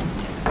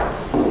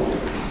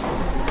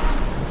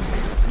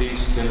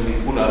 Please, can we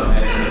put our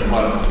hands in the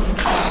Bible?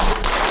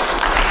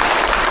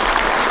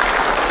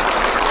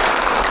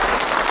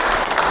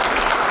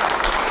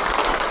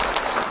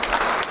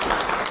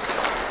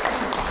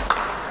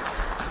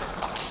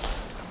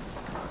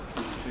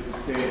 Let's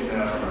stand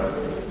now,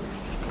 brother.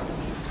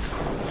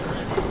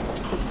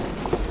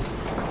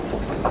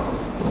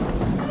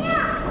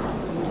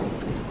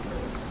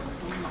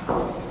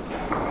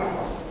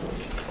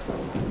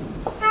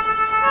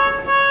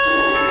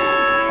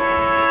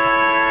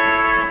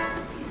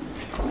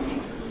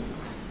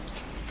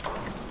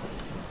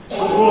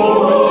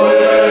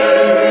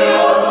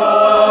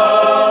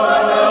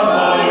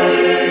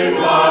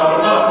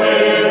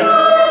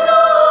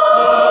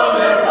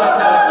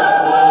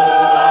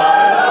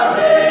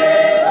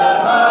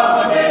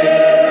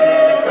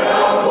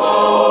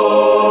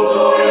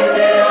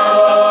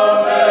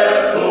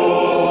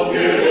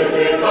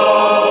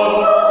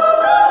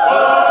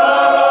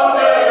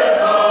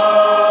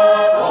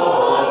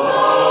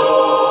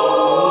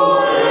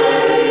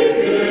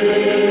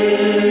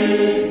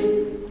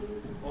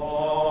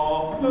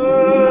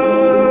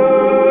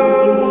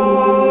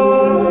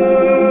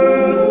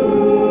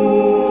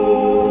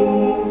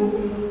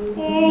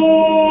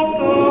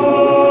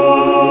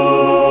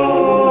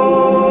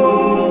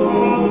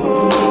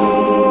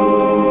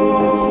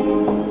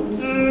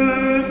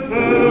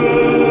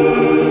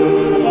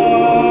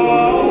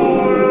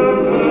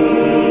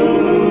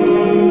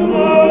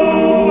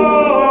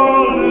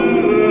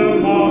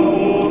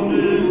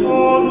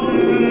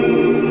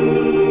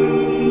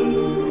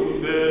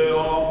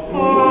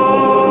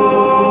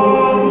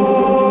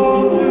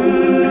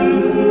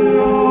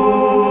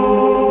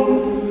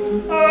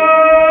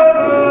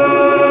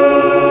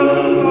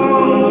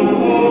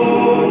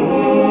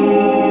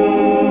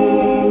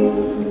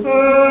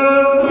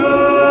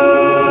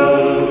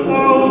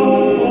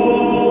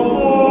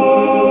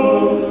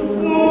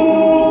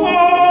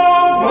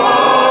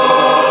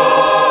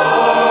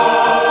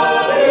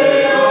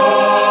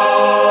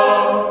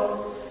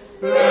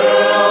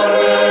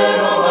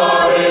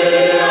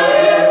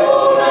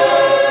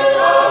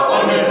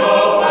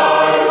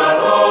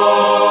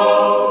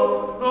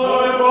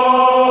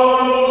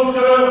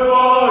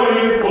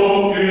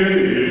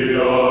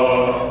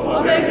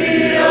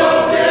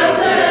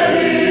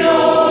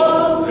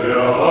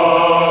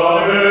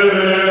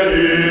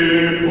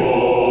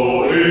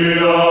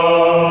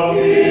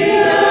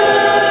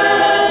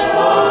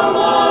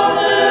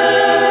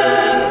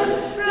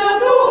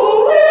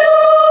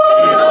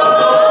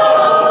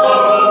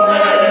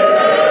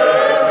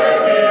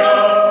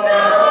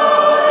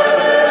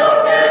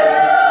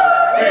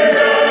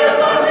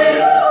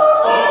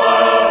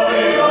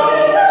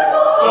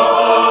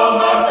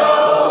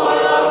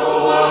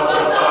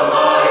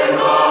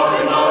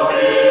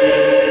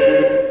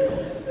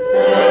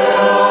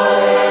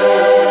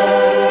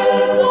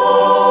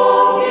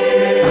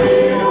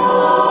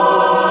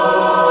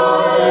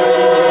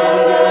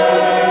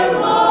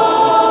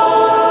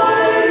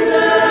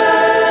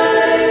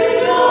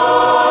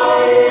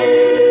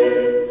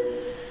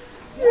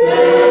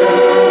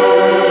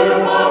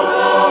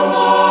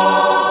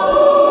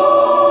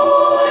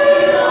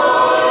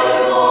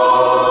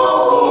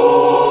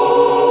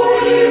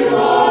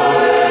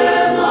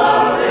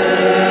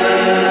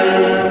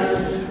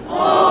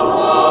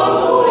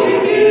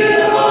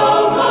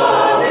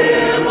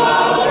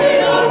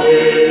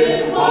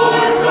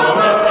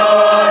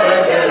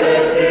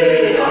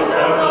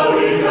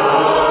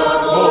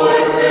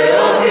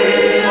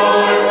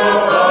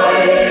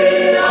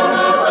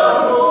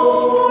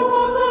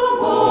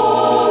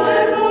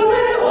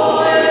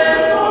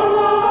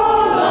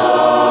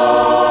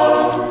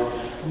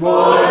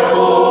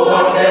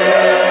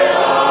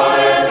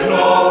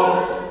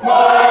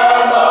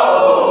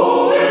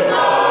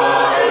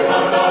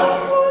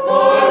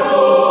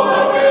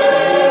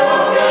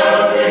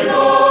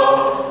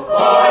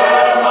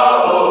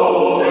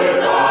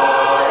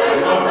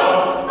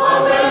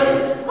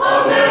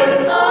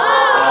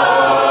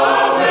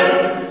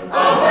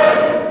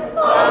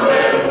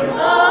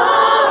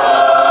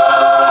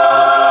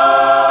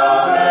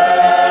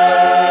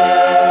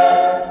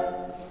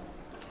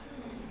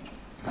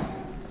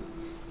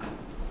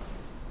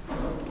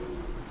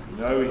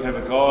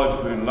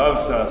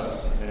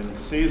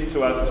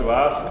 to us to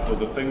ask for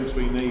the things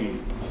we need.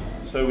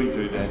 So we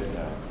do that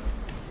now.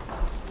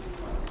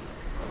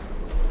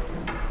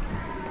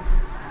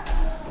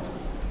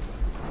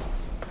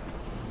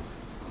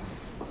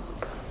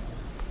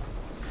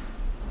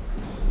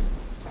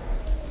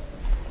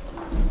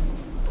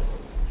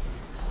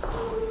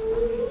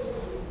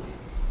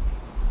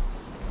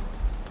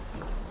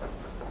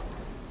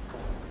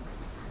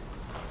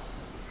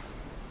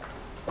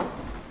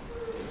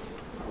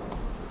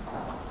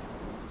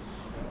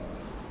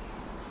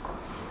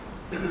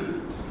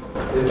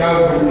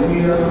 Tao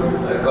dunia,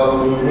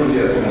 kau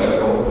dunia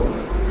semua kau.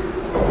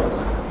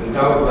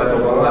 Tao kata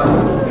orang,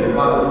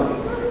 memang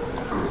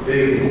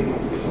dari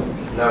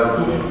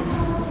laut,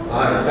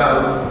 tao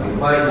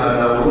dimai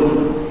laut,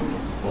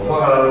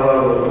 mengapa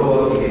laut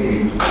itu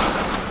ini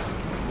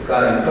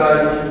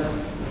kali-kali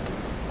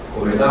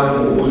kau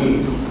tahu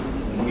mui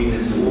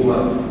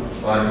semua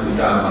orang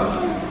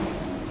utama.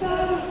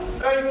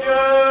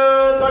 Enge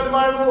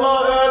talimai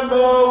mu'aen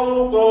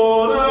bau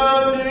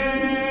korani.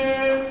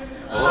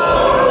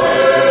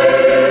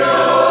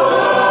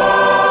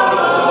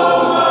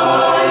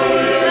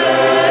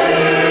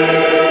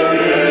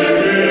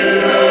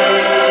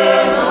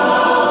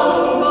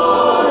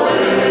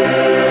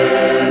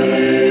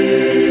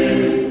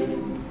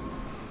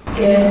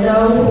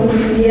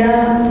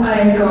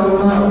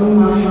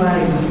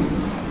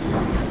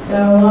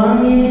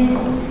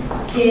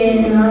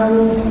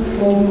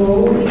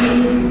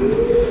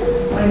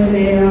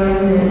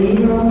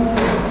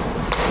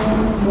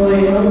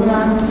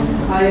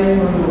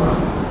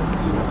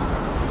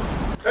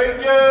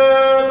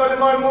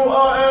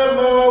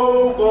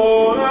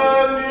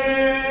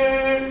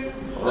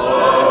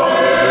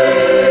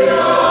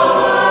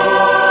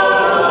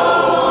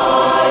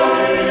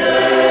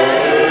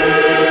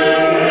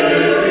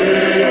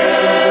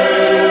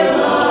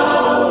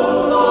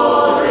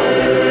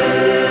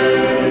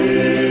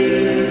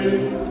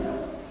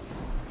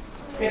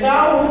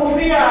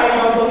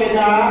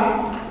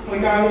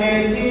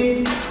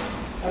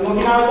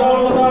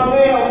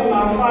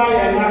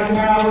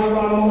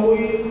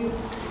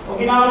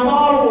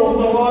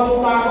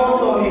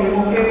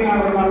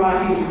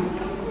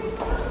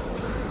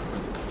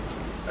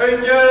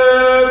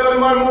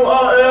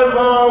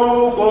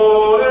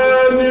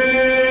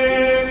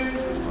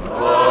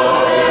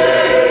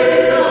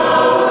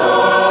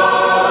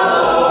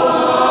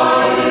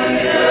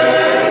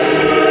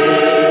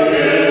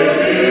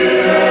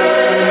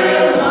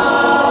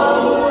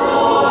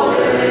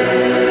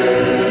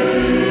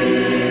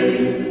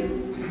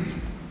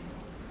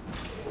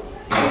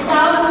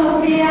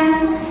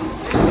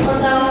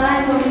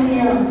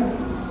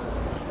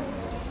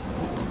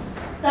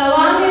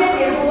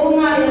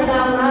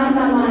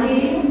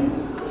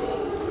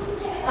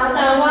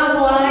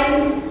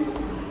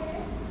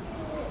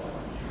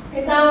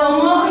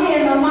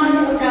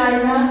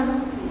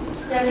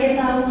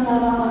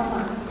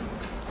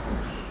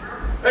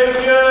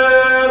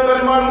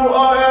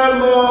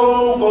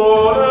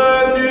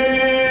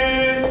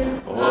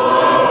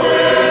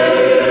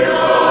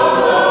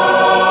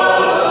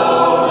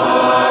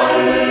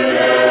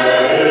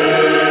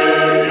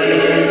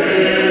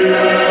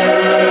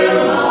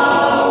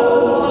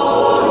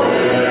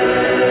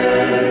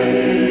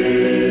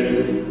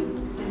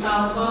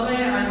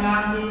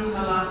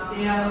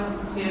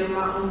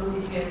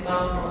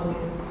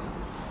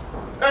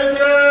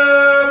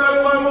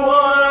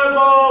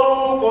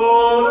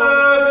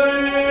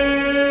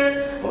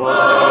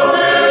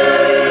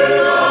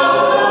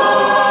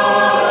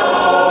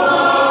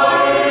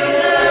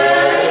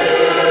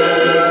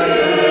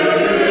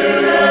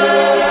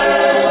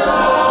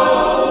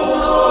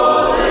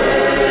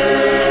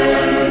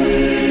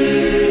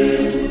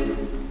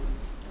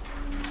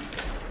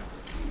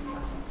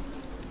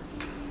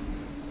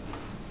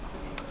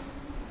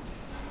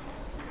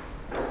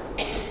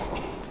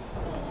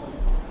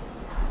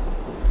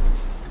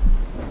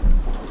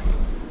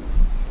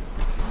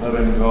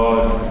 Loving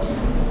God,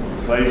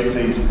 place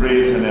these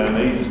prayers and our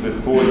needs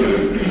before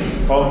you,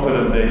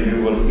 confident that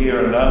you will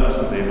hear and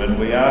answer them, and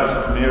we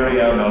ask Mary,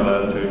 our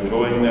Mother, to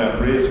join our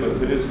prayers with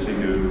hers to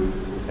you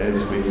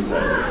as we say,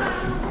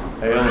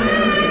 Hail Mary,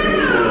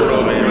 full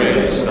of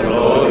grace, the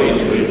Lord is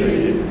with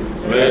thee.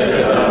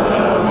 Blessed art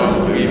thou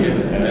among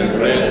women, and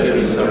blessed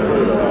is the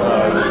fruit of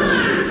thy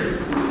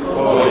womb.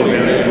 Holy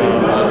Mary,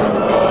 Mother of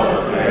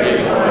God,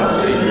 pray for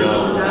us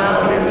sinners,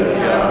 now and at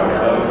the hour of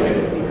our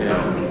death.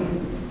 Amen.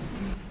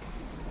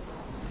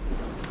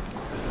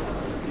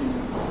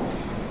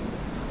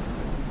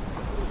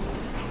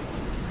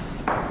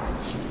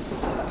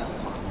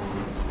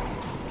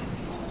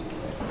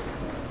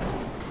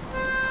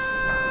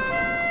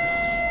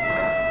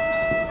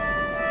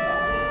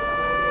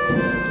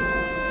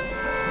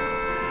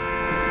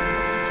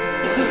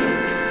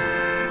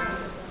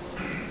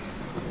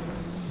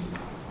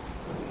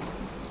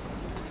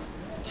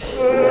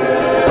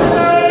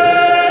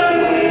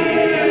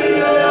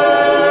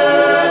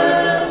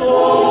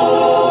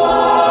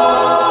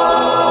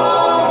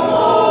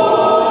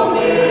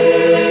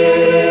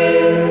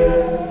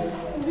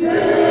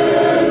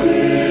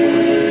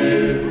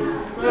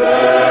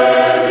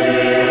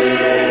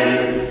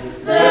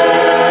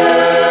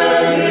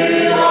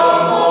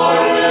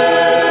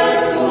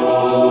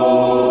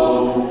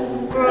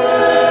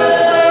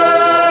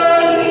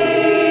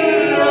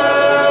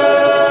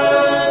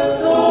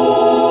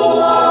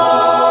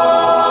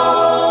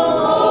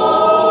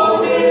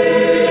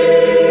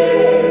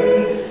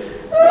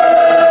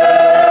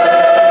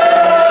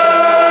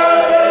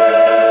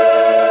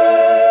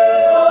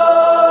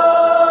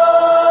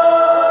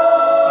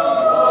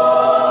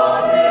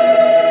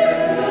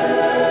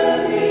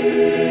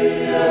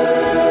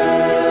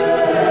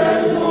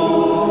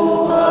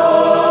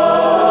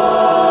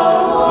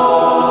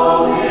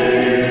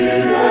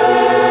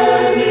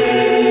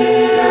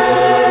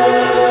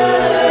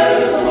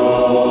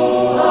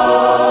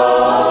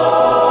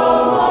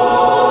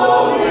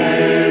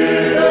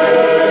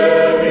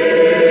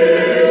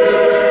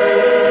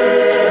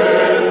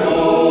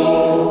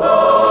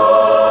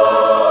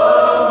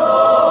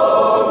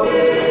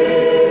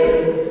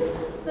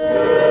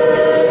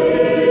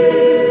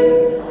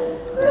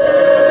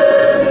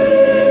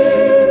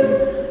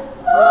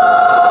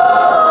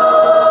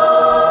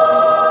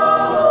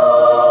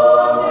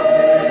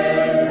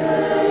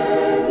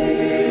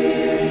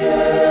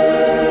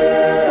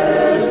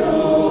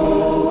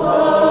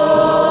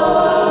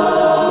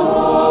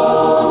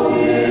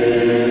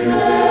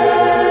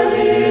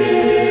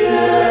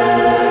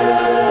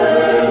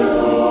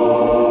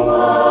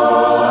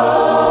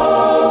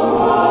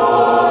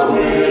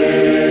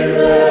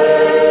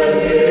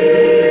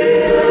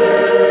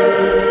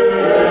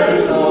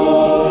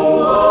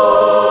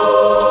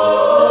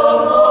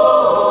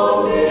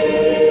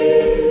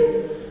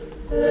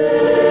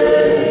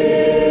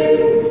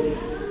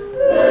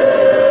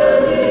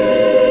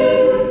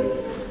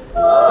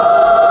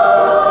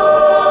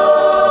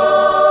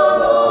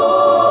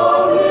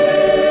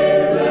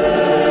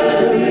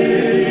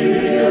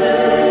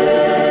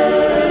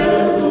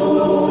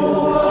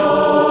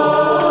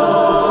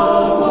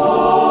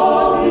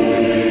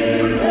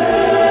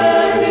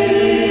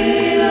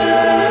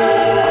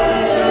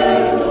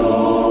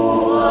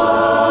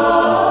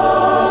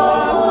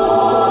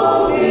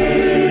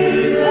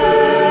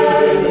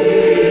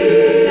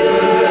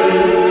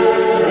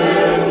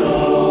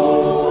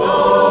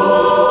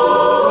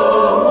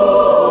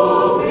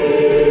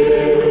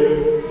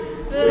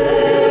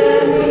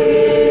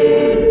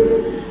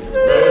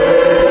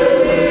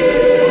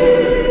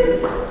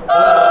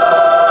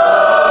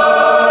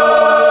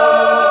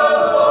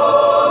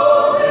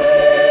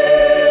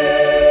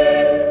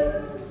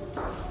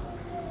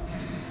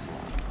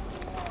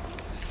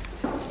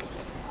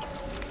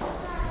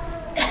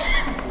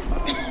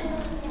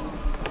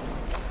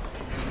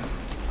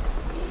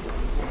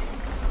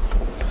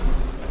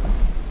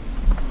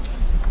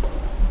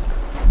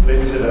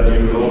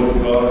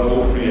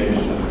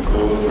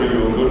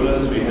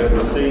 have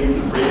received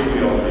the bread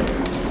we offer you,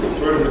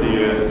 fruit of the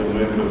earth and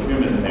work of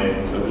human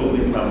hands, it will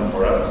become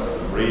for us the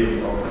bread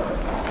of life.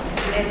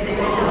 Blessed is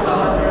the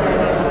Lord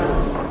forever.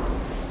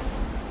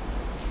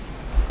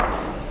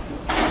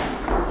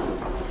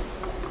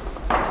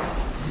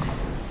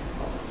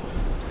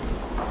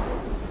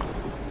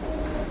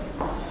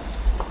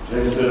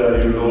 Blessed are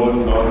you, Lord,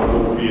 God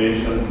of all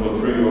creation, for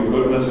through your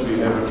goodness we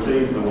have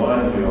received the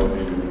wine we offer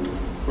you,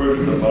 fruit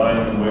of the vine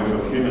and work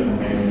of human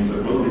hands,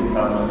 it will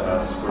become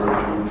our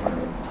spiritual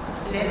drink.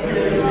 Blessed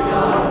is the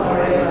Lord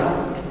forever.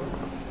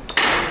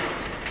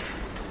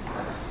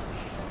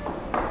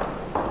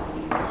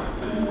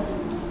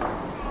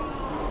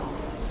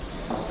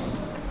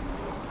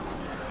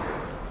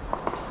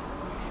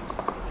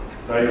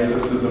 Pray,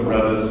 sisters and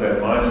brothers,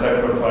 that my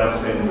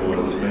sacrifice and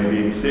yours may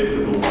be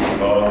acceptable to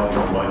God, the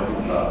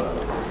Almighty Father.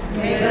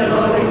 May the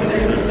Lord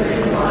accept the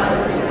sacrifice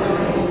of your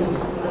hands,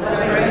 for the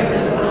praise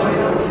and glory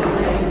of his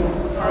name,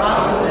 for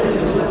our good and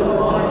the good of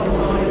all his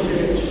holy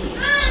church.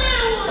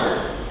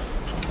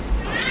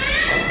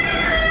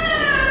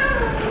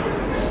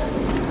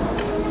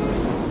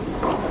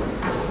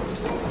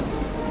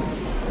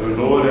 O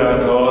Lord our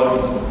God,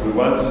 who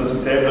once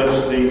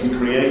established these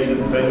created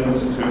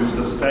things to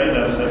sustain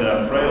us in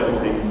our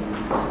frailty,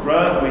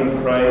 grant, we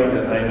pray,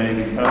 that they may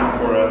become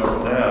for us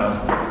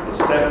now the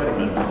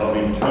sacrament of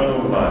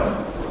eternal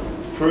life.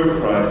 Through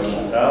Christ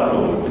our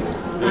Lord.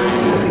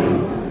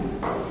 Amen.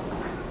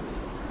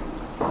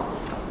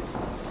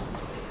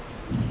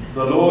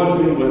 The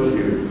Lord be with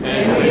you.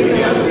 And with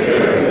your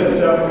spirit.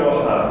 Lift up your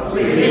hearts.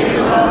 We lift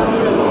them up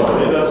to the Lord.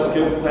 Let us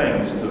give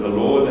thanks to the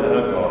Lord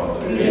our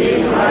God. It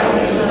is right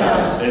and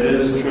just. It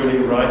is truly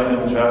right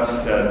and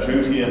just, our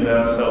duty and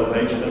our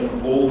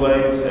salvation,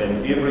 always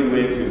and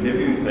everywhere to give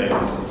you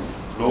thanks,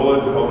 Lord,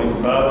 Holy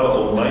Father,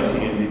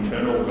 Almighty and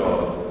eternal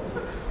God.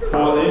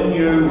 For in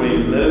you we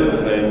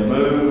live and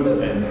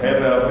move and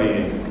have our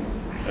being.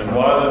 And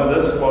while in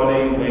this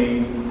body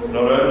we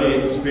not only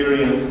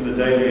experience the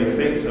daily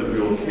effects of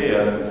your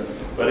care,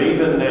 but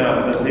even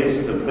now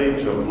possess the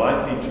pledge of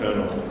life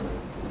eternal.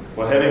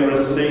 For having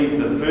received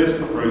the first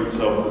fruits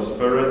of the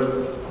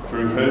Spirit,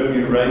 through whom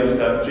you raised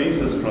up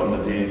Jesus from the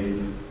dead,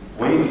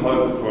 we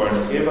hope for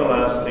an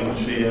everlasting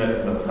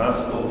share in the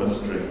Paschal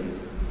mystery.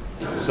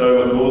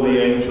 So with all the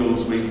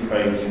angels we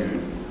praise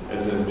you,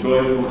 as in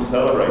joyful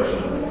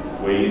celebration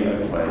we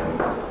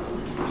acclaim.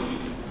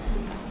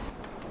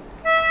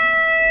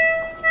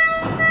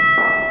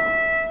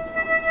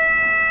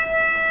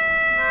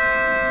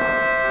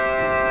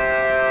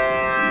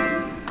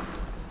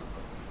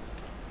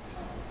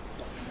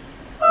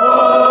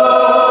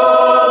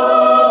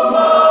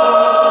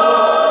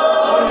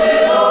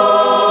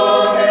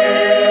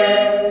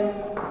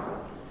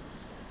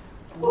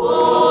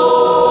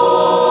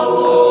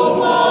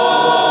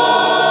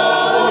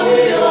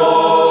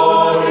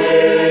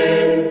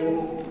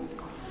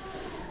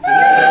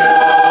 Yeah.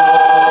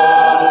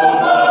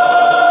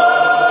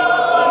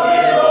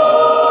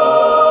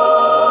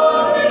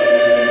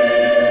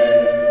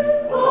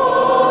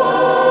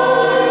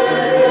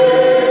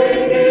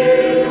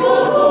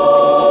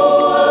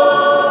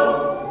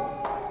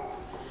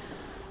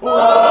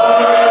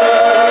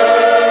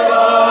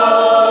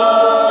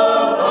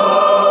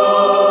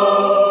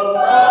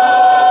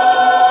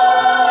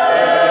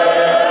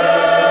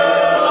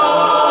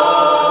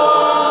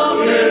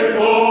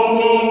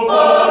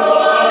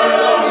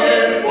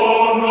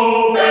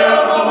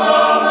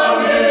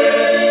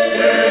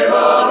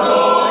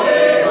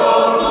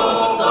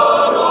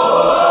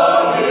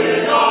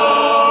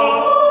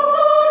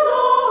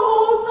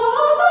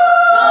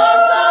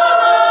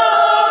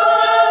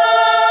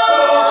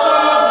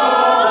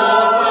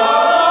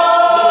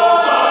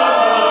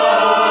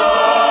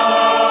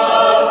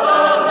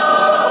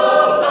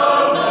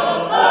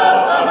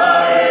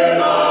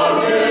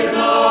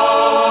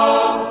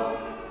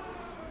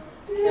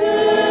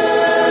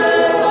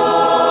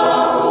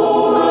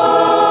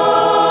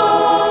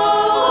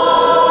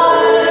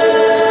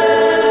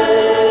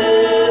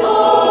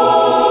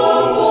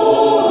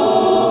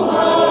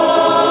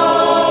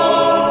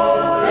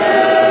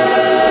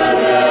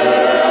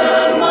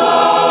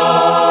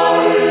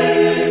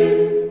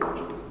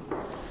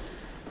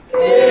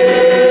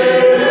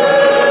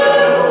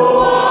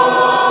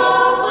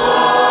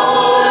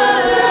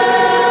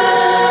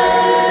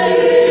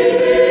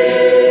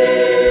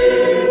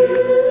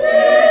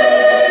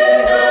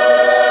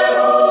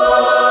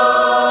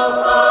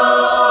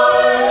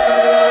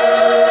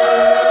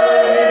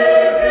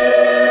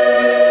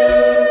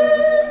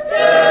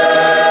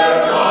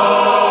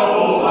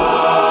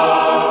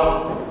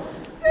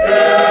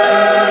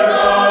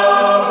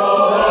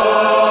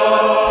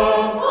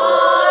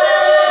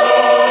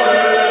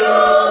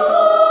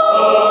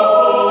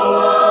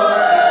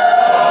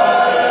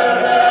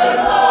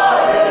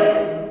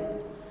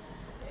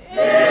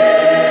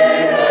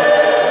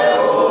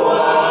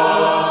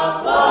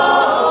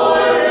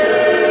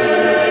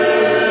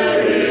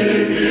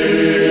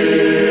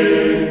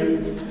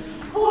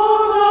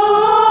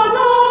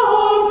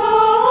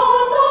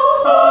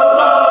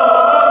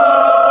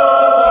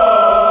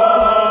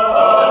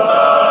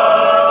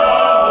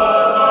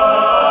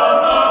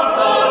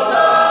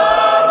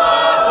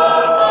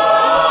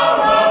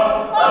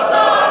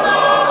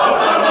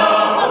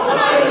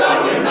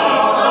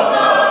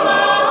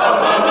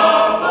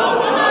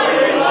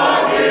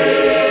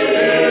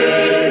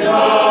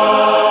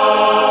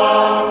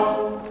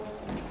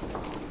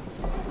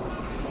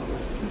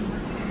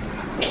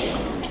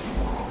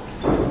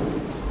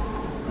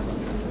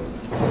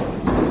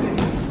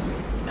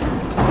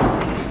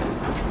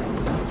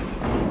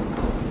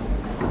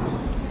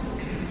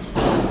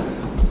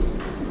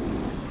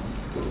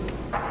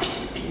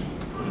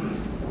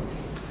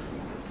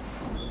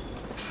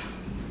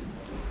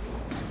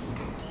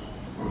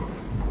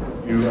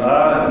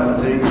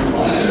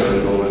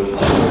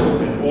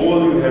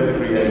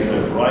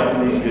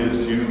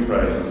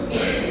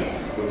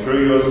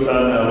 through your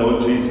Son, our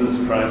Lord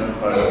Jesus Christ,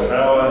 by the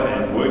power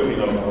and working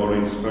of the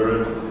Holy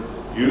Spirit,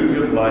 you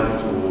give life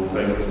to all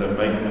things and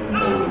make them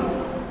holy.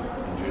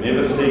 And you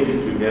never cease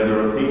to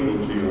gather a people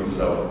to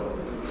yourself,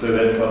 so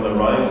that from the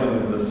rising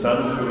of the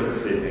sun to its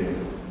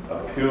setting, a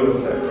pure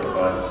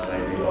sacrifice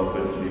may be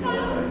offered to your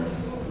name.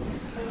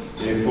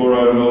 Therefore,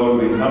 O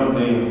Lord, we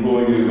humbly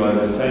implore you by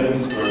the same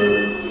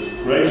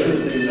Spirit,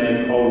 graciously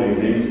make holy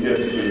these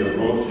gifts we have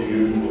brought to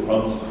you for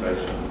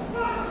consecration,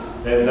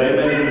 that they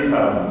may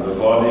become the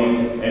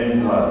body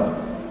and blood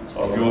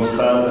of your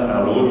Son,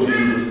 our Lord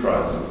Jesus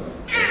Christ,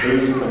 at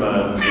whose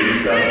command we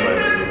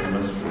celebrate these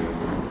mysteries.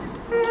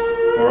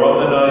 For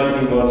on the night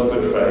he was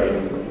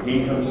betrayed, he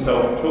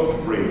himself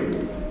took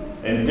bread,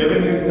 and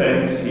giving you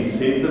thanks, he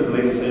said the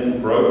blessing,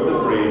 broke the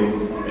bread,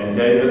 and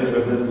gave it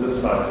to his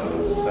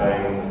disciples,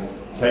 saying,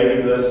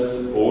 "Take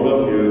this, all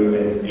of you,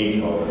 and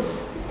eat of it,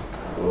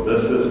 for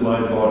this is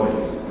my body,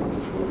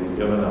 which will be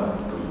given up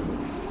for you."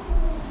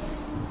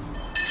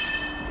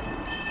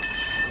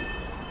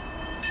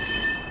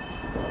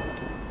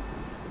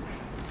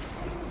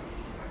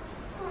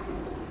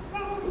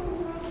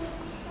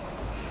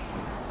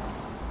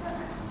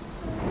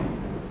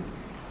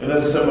 In a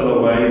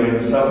similar way, when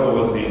supper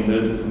was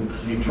ended,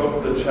 he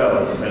took the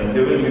chalice, and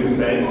giving you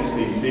thanks,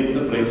 he said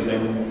the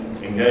blessing,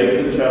 and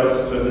gave the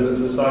chalice to his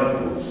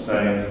disciples,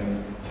 saying,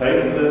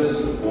 "Take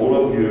this, all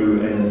of you,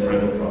 and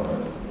drink from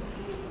it.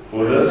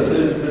 For this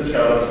is the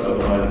chalice of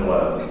my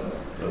blood,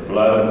 the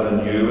blood of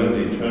the new and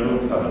eternal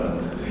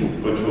covenant,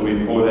 which will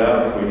be poured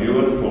out for you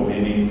and for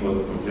many for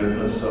the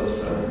forgiveness of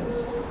sins.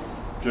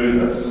 Do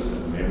this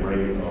in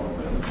memory of me."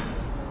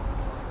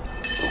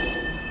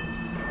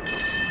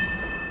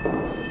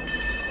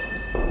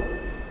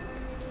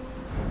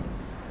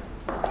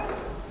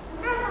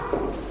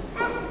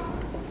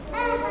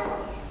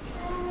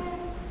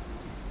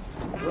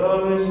 The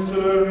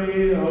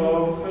mystery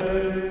of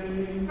faith.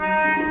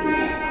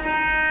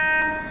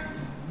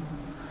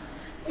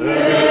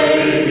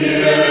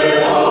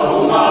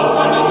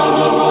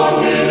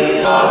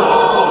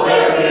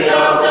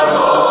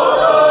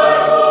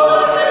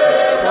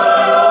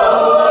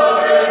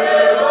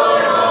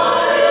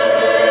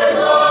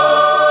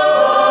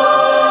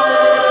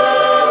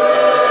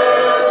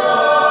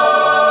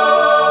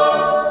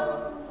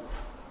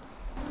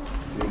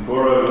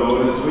 Therefore, O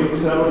Lord, as we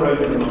celebrate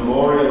the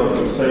memorial of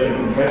the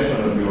saving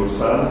passion of your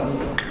Son,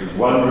 his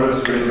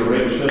wondrous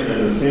resurrection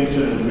and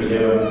ascension into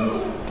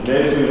heaven, and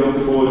as we look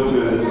forward to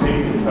his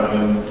second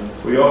coming,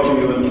 we offer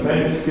you in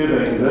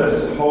thanksgiving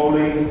this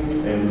holy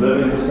and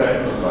living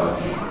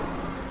sacrifice.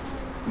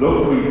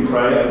 Look, we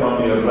pray,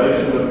 upon the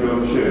oblation of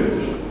your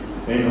church,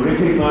 and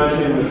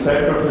recognizing the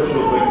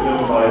sacrificial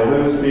victim by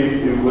whose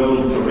death you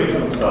willed to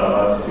reconcile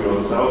us to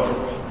yourself,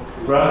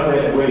 grant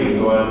that we,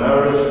 who are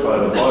nourished by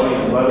the body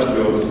and blood of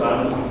your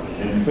Son,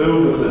 and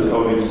filled with his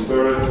Holy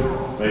Spirit,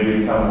 may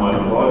become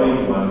one body,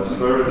 one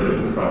spirit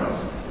in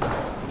Christ.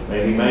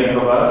 May he make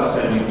of us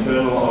an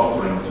eternal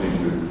offering to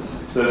you,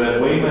 so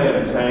that we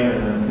may obtain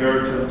an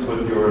inheritance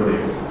with your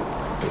elect,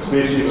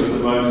 especially with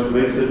the most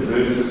blessed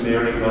Virgin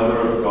Mary, Mother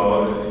of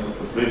God,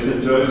 with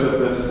blessed Joseph,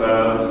 her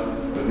spouse,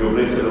 with your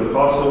blessed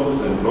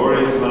apostles and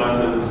glorious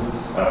martyrs,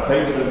 our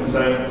patron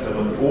saints, and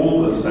with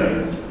all the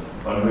saints,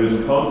 on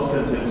whose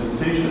constant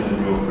intercession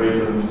in your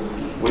presence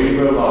we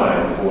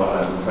rely for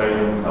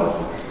unfailing help.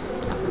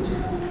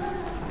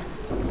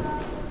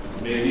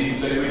 May this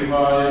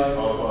sacrifice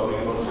of our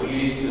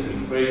reconciliation,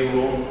 we pray,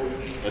 Lord,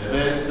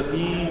 advance the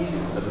peace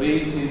and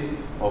stability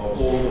of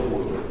all the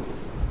world.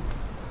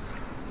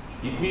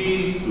 Be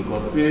pleased to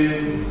confirm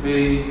in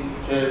faith,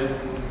 charity,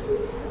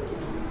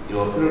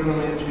 your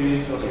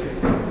pilgrimages of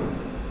heaven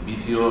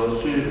with your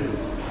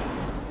servants,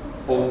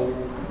 Pope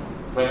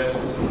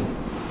Francis,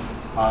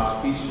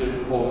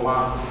 Archbishop Paul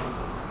Martin,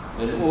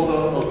 and order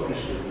of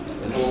bishops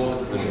and all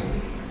the clergy,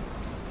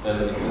 and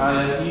the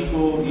entire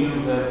people you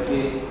have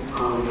made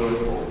for your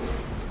cause.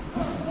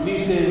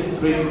 Listen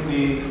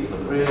graciously to the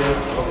prayers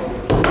of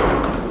your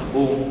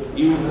whom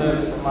you have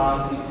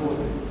commanded before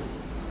you.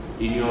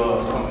 In your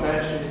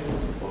compassion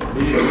of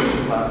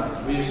merciful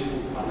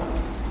Father,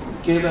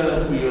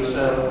 gather to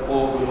yourself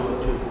all your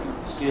children,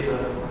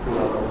 scattered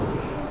throughout the world.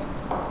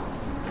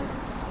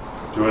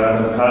 To our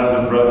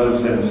departed brothers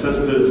and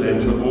sisters,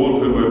 and to all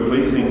who were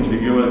pleasing to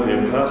you at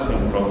their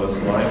passing from this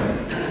life,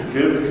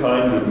 give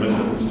kind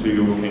admittance to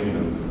your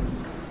kingdom.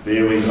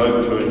 There we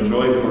hope to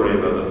enjoy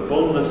forever the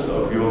fullness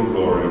of your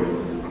glory.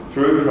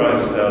 Through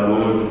Christ our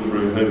Lord,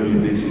 through whom you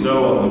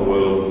bestow on the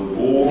world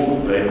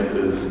all that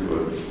is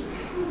good.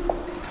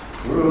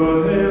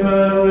 Through him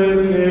and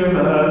with him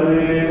and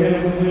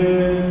in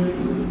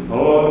him, O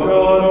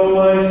God,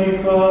 Almighty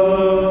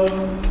Father,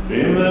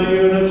 in the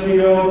unity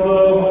of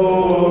the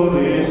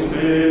Holy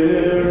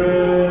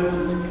Spirit,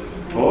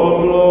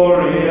 all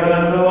glory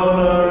and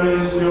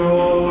honor is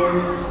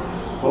yours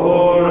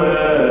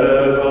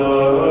forever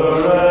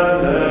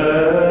and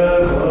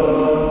ever.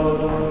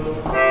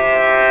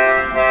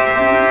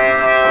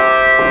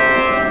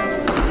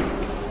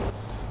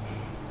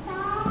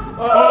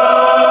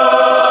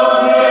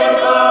 Amen.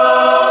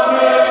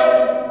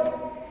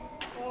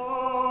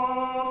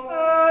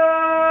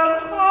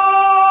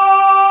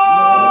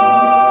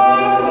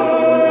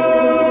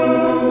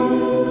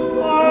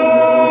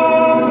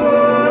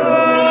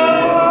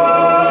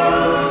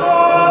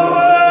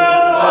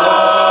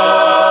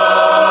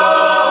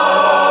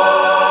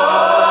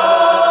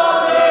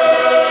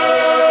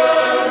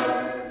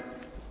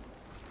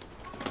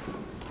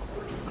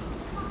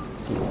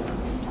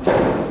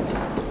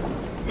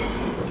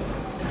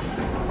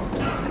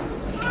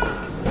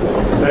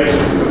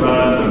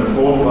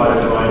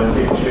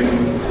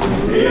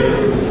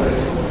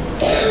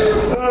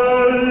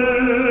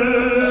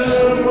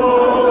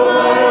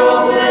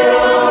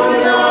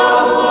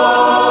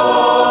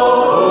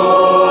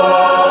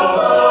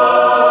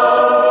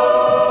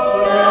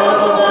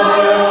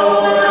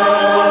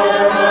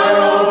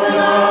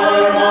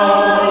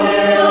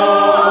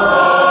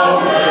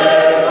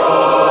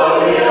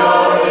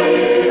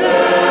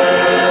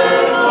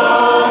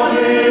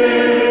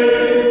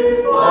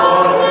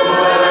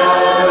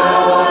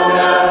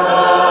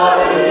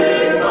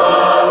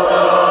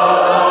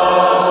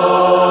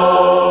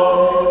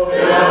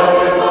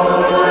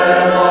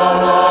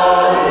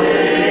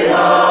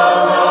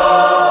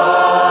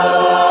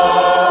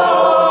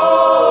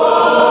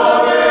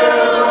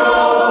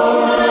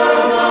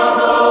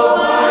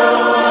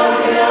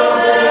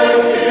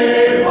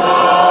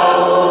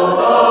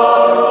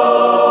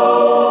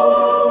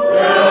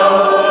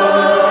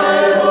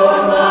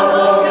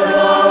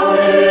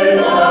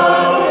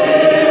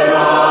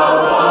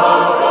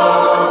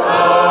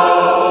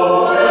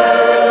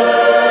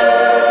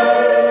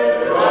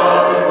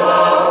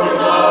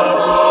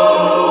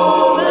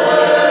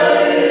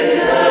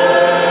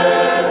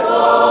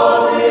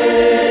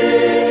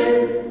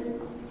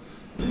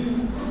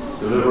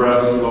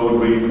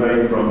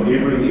 pray from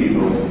every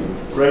evil,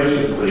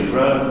 graciously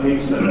grant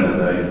peace in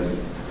our days,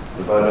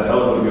 that by the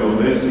help of your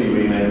mercy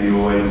we may be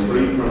always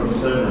free from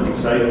sin and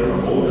safe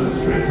from all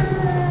distress,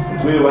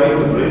 as we await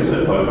the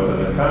blessed hope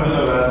and the coming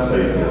of our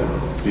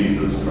Saviour,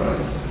 Jesus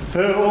Christ.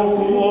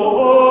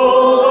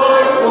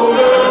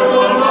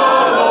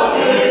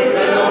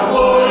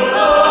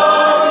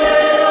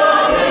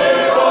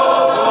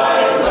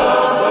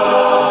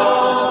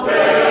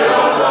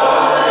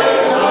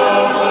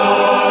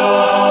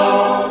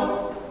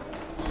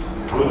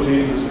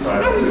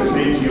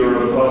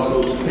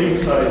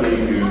 Peace I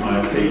leave you,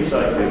 my peace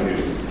I give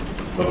you.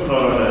 Look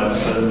not on our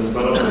sins,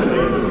 but on the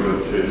faith of your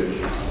church,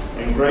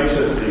 and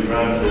graciously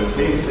grant her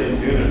peace and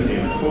unity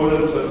in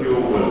accordance with your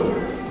will,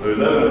 who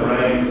live and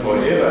reign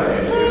forever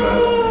and ever.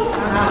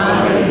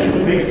 Amen.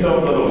 The peace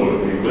of the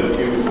Lord be with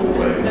you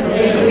always.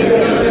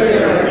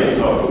 Let's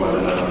offer one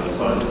another the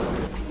sign of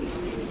peace.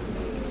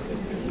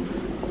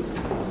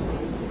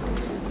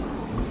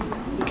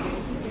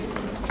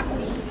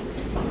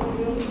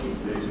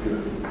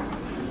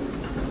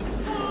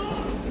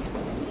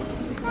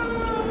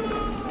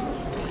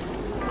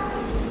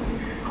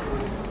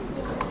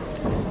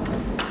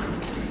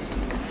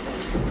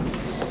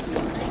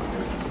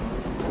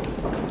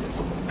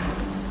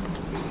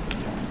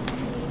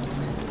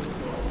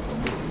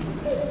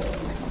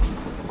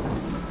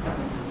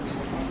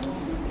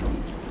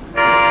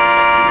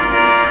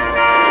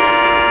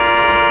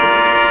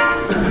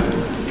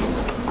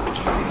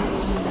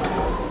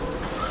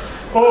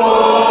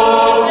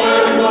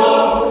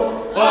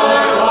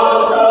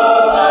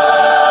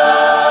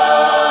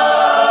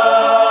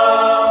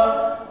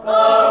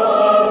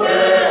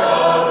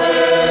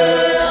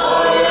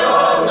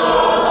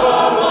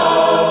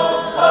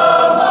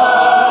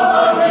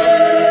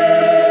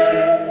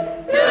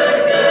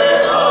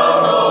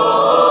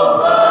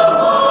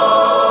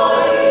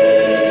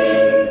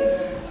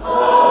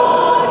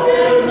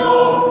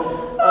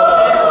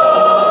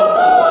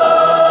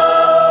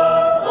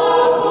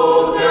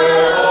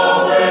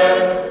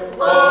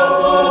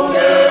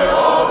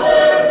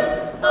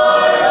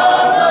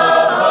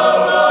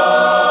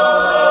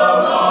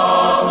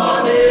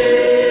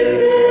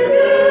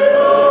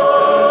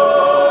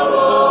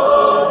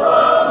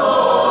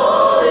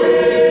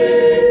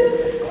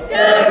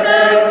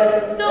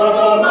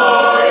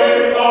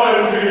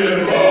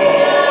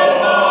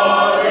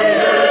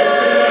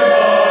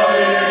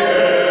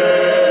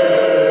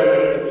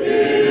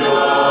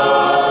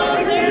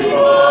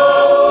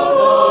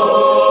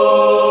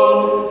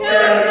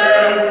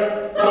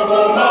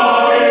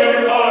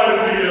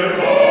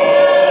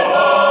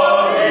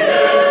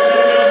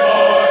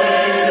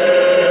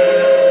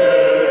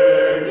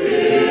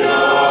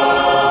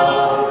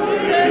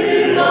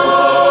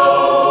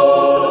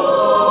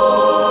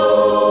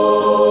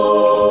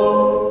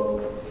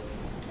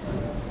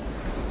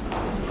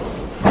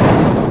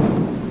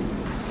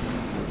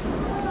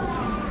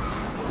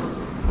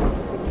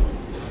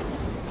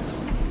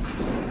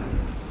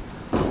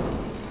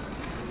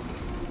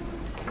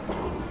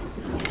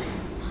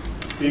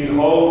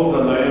 Behold the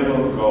Lamb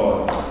of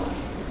God.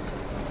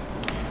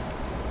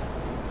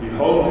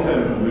 Behold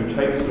him who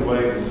takes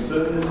away the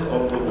sins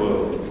of the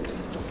world.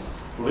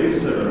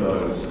 Blessed are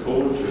those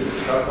called to the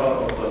supper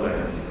of the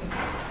Lamb.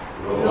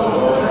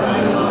 Lord, I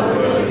am not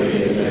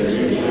worthy that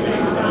you should be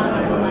crowned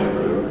under my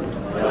roof,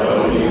 but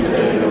only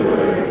say the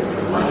word,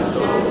 and my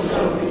soul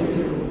shall be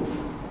healed.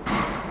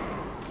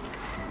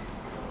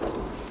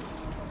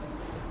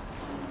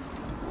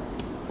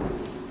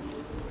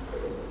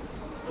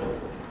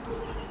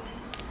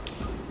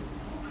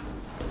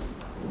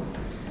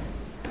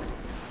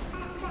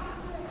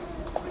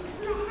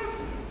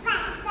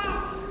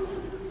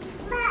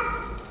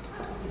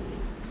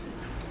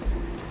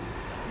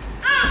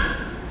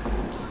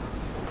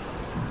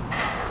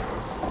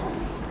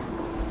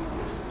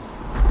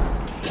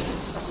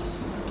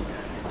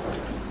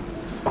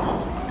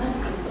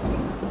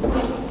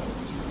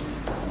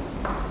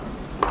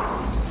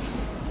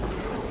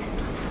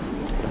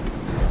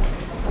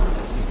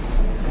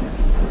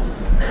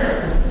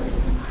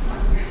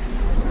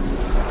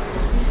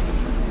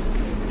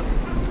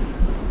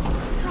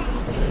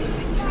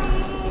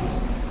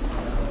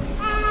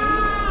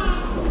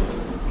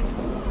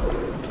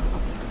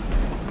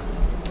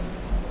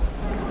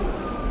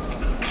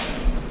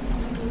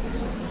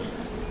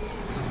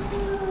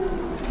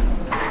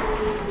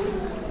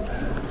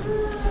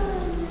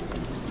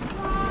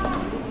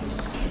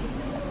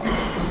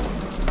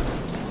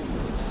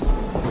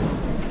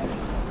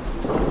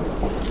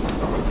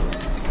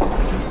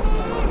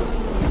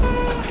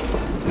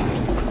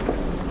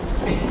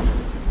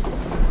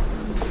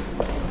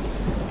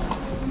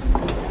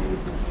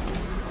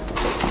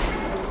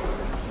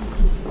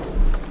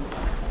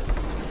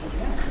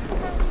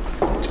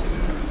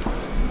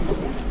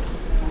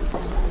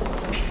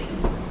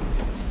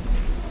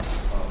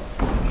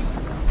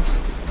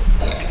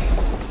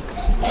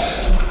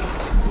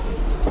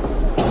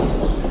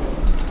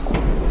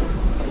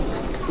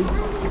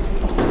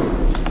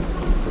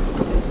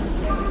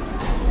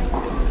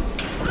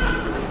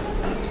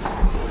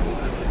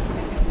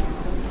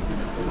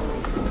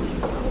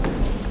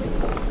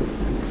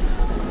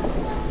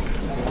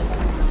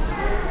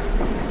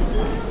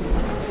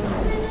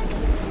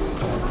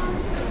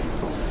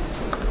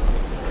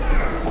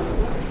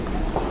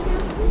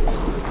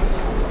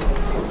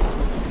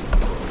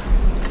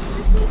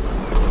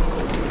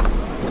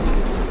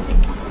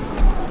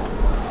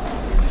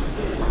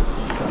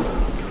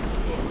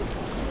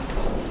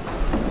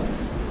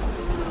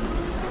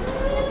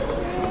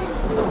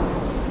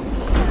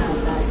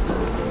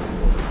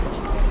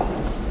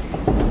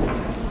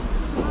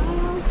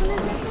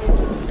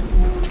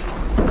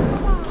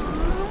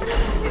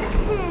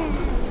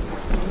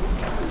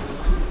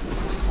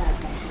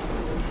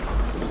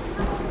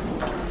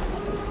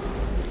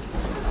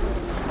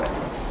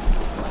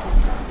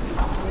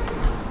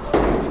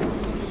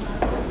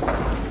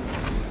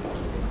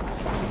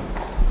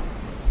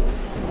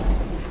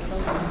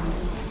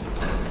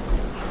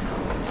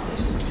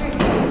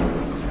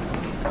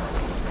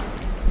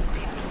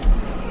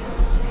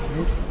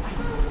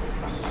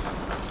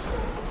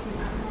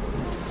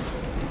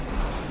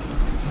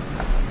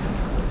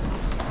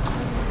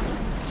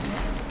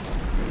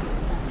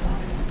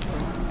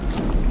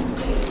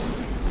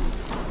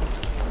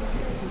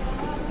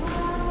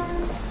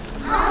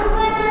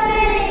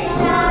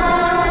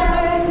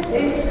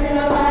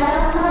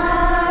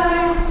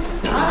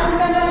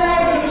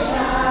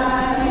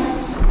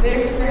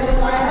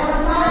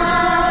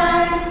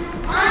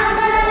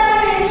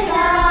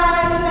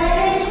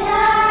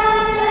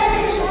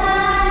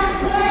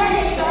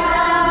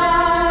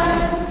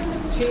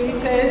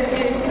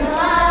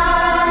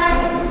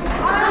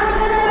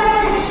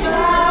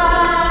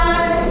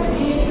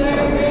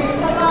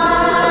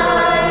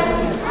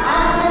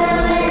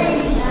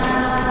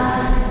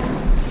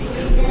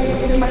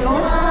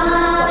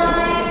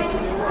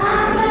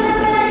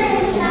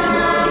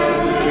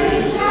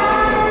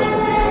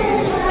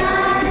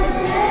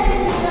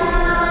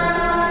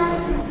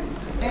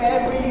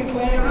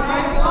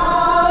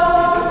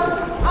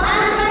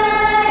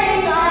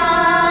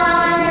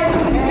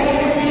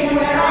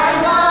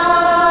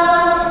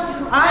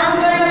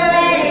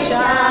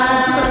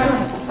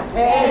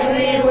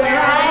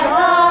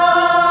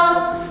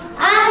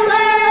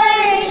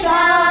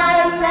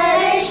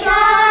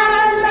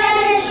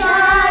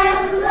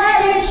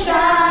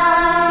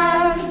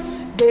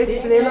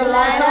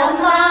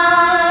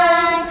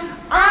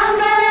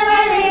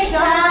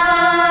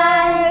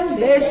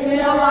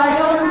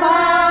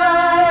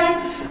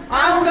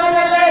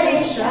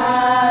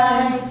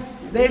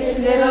 This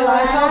little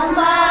light of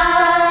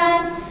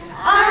mine,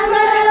 I'm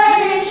gonna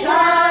let it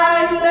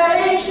shine, let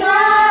it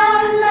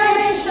shine, let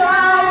it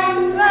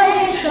shine, let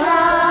it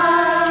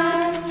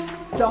shine.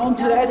 Don't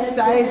let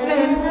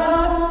Satan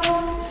know.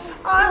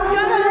 I'm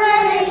gonna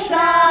let it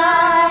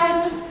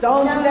shine.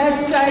 Don't let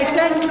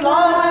Satan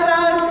blow it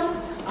out.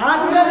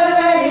 I'm gonna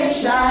let it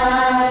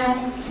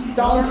shine.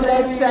 Don't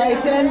let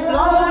Satan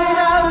blow it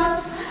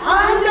out.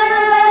 I'm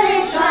gonna let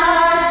it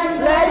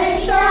shine, let it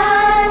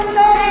shine,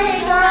 let it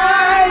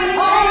shine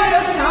all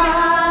the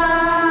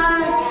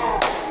time.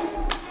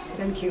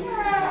 Thank you.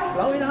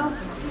 Blow it out.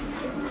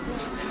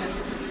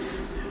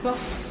 Blow.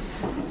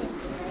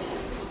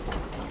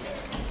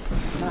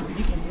 Now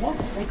you can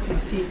walk straight to your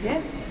seat,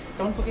 yeah?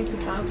 Don't forget to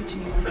bow to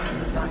Jesus in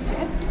the front,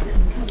 yeah?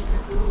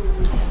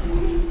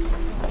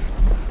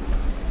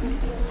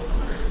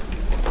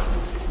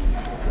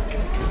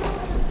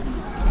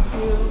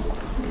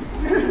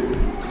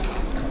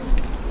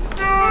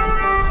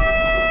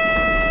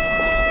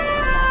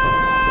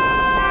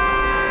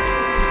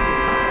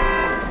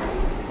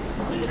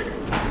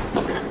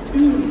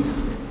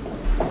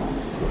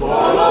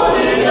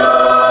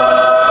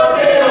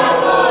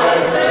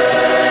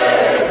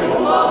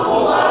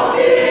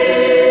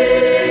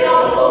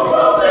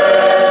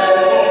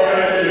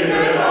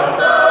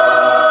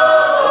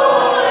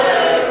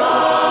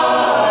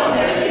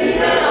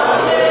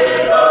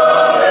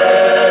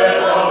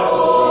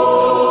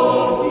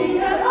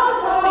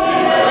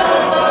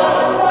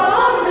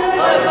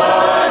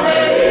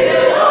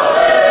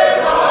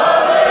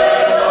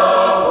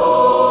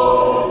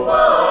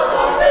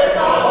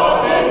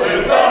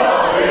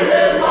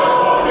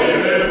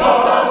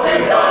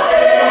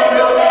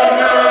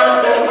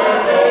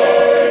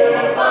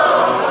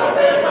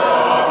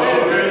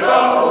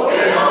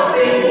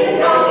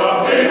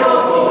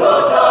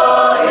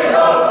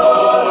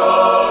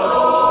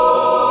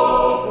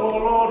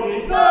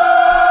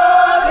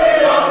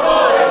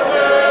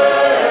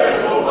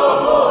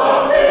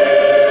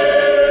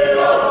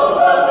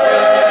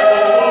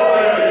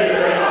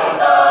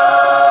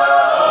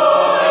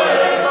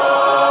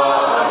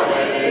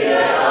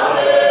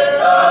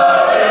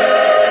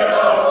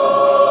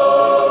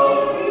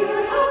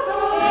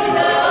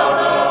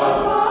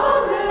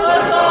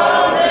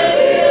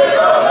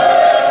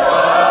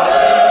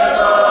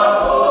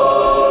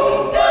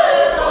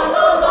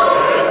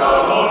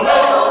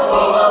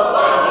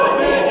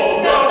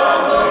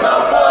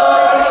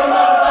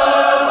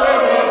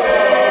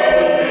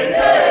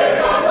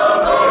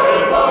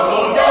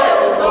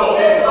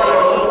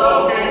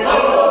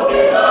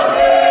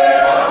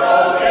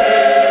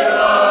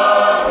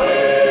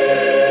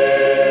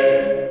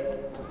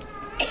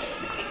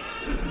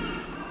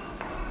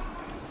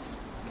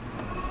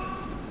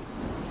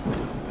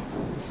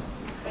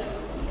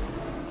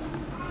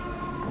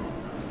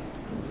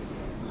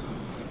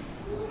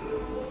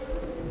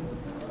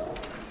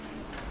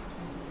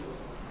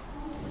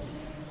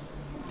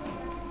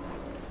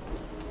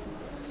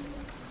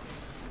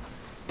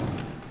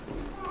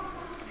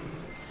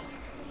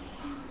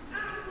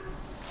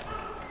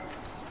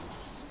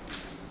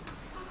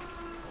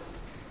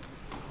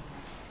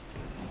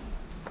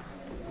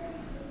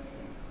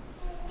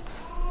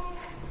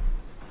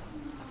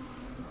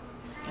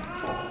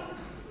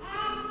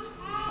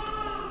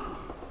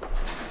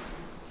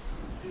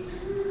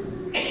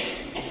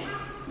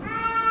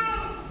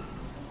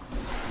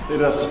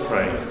 Let us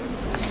pray.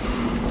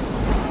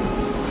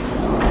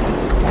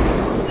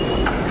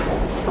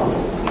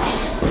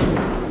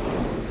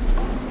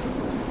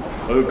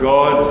 O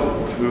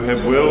God, who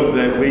have willed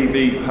that we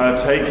be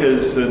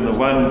partakers in the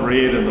one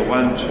bread and the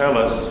one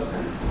chalice,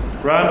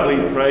 grant,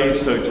 we pray,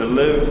 so to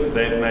live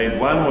that made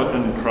one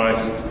in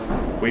Christ,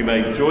 we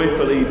may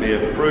joyfully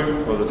bear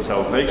fruit for the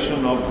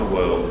salvation of the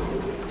world.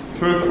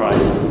 Through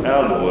Christ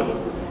our Lord.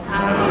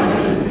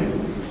 Amen.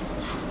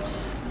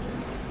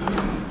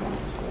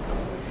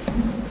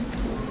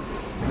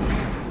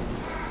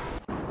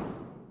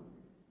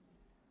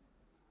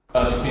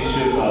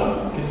 Archbishop,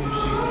 can you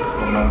sing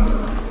for me?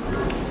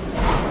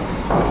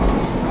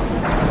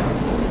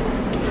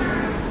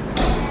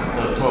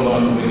 The Tonga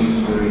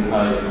Ministry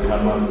High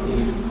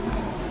Committee,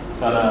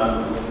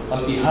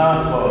 on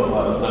behalf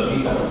of the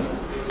leaders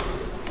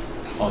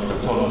of the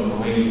Tonga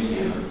community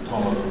and the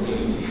Tonga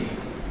community,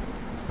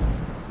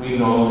 we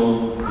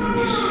know, we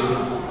miss you.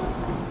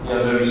 We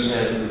are very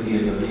sad to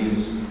hear the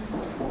news.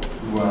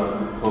 You are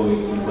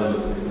going to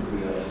Wellington, we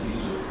are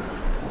Bishop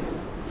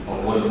of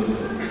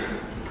Wellington.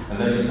 And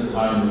that is the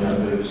time we are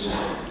very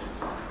sad.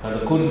 But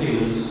the good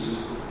news,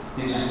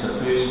 this is the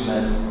first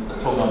Mass, the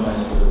Tonga Mass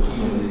for the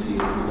Kingdom this year,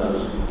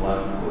 2001.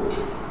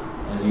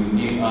 And you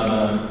give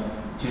other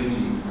duty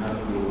to come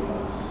here with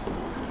us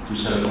to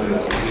celebrate our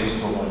first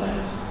Tonga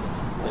Mass.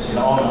 It's an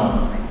honor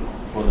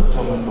for the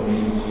Tonga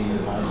community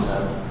and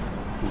myself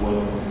to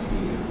welcome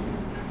you here.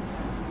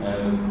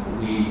 And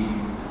we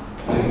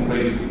are very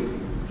grateful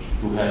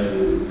to have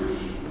you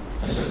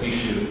as a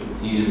bishop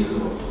years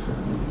ago.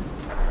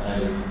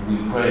 And we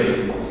pray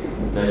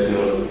that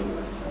your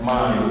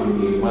mind will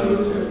be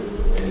melted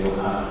and your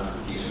heart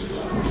is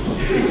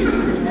restored.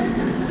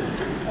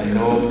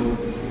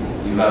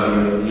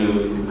 love you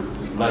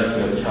like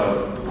your child,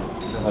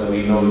 but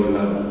we know you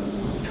love us.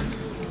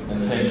 And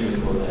thank you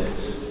for that.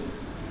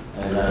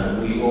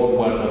 And we all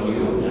welcome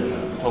you,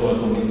 and Tonga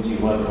community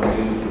welcome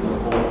you to the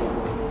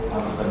home.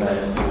 After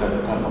that, you have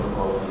a cup of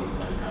coffee and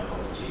a cup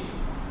of tea.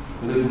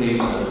 Will you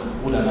please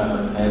put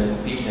another hand,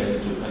 feet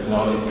hands to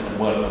acknowledge and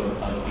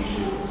welcome our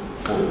Bishop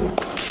forward.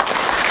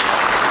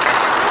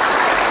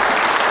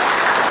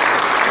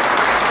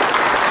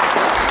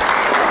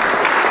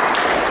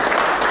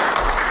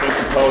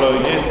 Polo,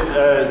 yes.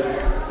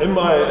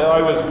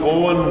 I was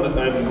born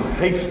in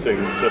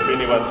Hastings, if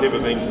anyone's ever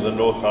been to the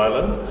North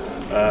Island.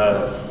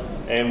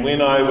 And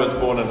when I was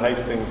born in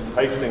Hastings,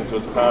 Hastings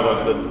was part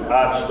of the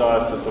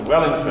Archdiocese of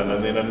Wellington.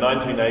 And then in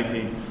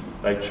 1980,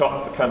 they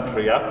chopped the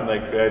country up and they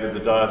created the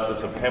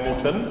Diocese of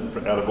Hamilton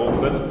out of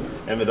Auckland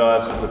and the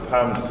Diocese of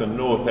Palmerston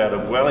North out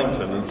of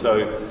Wellington. And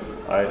so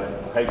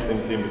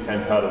Hastings then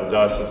became part of the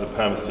Diocese of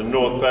Palmerston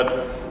North. But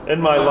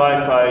in my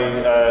life,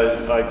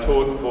 I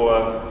taught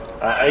for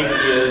 8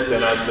 years,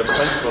 and I was the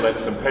principal at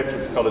St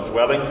Patrick's College,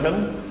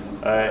 Wellington,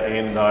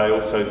 and I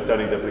also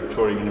studied at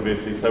Victoria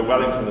University. So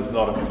Wellington is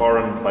not a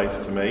foreign place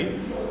to me,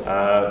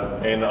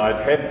 and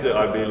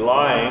I'd be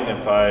lying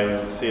if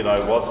I said I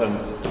wasn't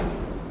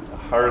a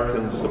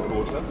Hurricane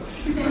supporter.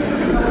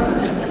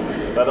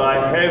 But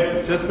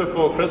just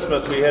before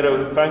Christmas, we had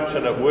a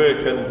function at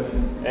work,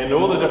 and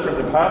all the different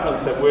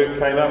departments at work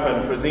came up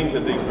and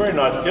presented these very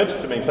nice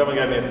gifts to me. Someone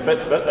gave me a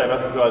Fitbit. They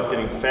must have thought I was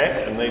getting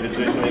fat and needed to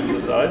do some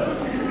exercise.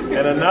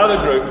 And another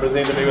group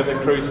presented me with a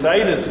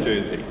Crusaders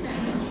jersey.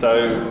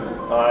 So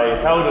I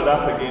held it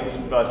up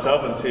against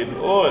myself and said,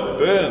 oh, it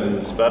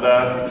burns. But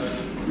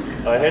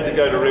I had to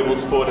go to Rebel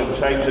Sport and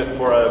change it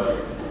for a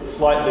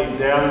slightly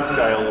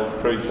downscale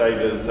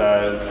Crusaders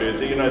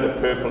jersey. You know, the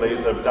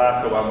purpley, the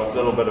darker one with a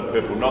little bit of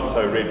purple, not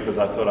so red, because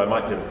I thought I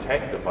might get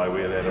attacked if I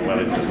wear that in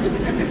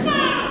Wellington.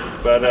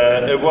 But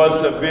it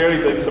was a very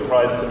big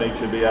surprise to me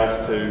to be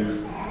asked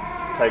to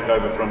take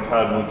over from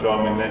Cardinal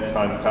John when that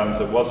time comes.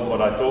 It wasn't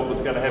what I thought was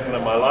going to happen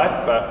in my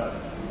life, but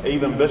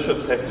even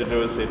bishops have to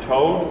do as they're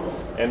told,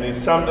 and there's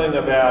something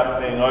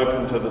about being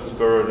open to the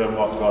Spirit and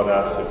what God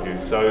asks of you.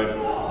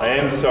 So I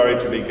am sorry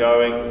to be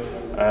going,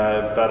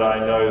 but I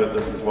know that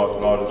this is what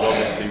God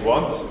obviously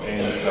wants,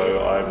 and so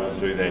I will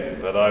do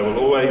that. But I will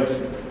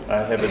always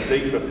have a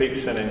deep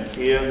affection and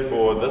care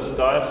for this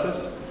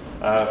diocese,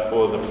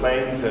 for the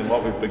plans and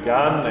what we've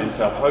begun, and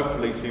to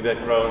hopefully see that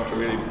grow into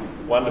really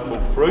wonderful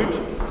fruit.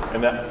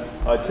 And that,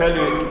 I tell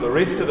you, the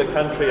rest of the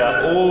country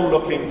are all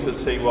looking to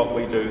see what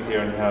we do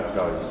here and how it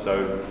goes.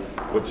 So,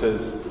 which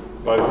is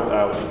both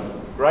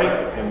great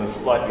and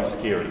slightly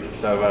scary.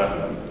 So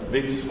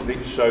let's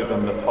show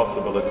them the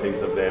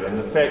possibilities of that. And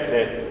the fact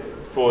that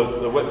for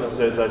the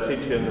witnesses, I said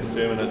to you in the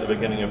sermon at the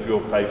beginning of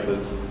your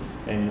papers,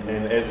 and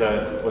as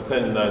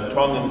within the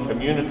Tongan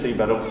community,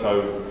 but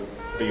also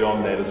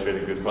beyond that, is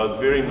really good. I was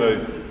very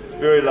moved,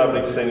 very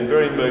lovely singing,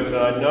 very moved. And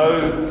I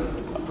know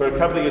for a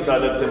couple of years I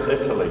lived in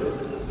Italy.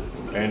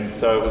 And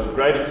so it was a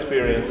great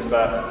experience,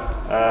 but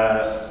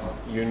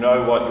you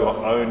what your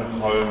own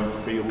home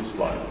feels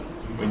like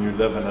when you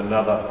live in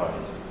another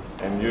home.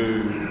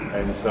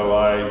 And so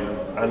I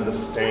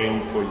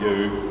understand for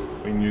you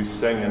when you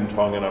sing in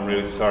Tongan. I'm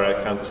really sorry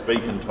I can't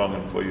speak in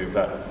Tongan for you,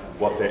 but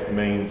what that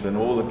means and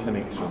all the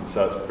connections.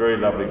 So it's very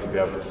lovely to be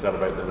able to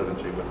celebrate the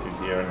liturgy with you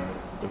here, and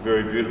the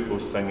very beautiful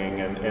singing,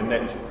 and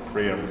that's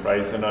prayer and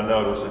praise. And I know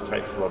it also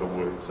takes a lot of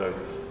work, so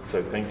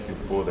thank you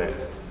for that.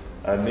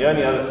 And the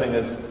only other thing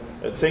is,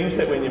 it seems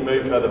that when you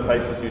move to other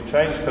places you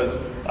change, because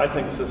I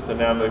think Sister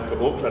now moved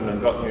to Auckland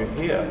and got you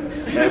here.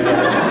 And,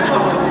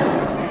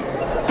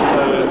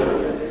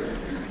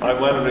 so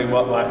I'm wondering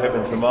what might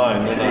happen to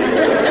mine when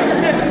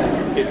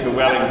I get to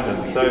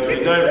Wellington. So if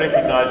you don't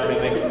recognise me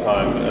next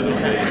time, it'll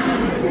be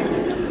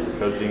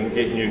because you can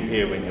get new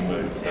here when you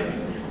move. So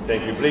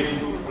thank you.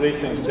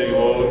 Blessings to you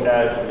all.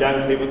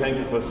 Young people, thank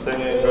you for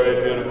singing,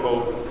 very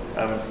beautiful.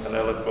 And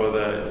I look for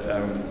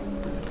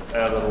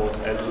our little,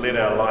 and let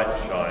our light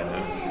shine.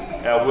 And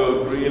our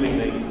world really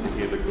needs to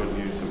hear the good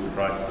news of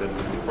Christ, and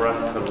for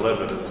us to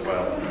live it as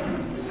well.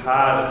 It's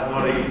hard, it's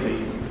not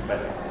easy, but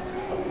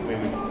when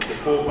we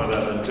support one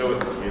another and do it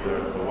together,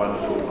 it's a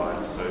wonderful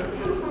life. So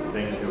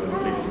thank you and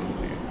blessings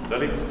to you. So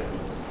let's stand.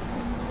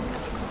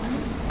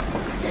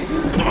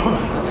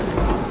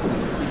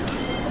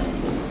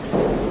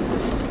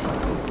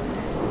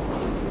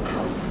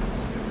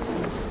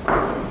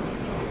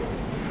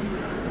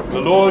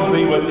 The Lord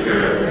be with you.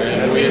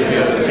 And with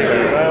your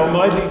spirit. May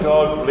Almighty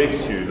God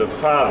bless you, the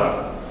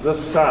Father, the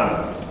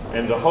Son,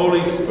 and the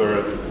Holy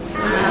Spirit.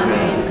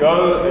 Amen.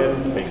 Go in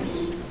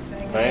peace.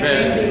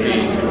 Thanks be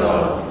to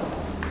God.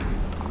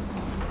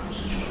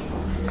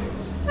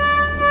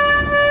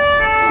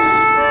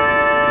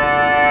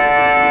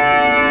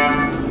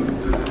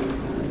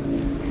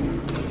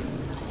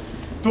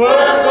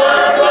 Dwell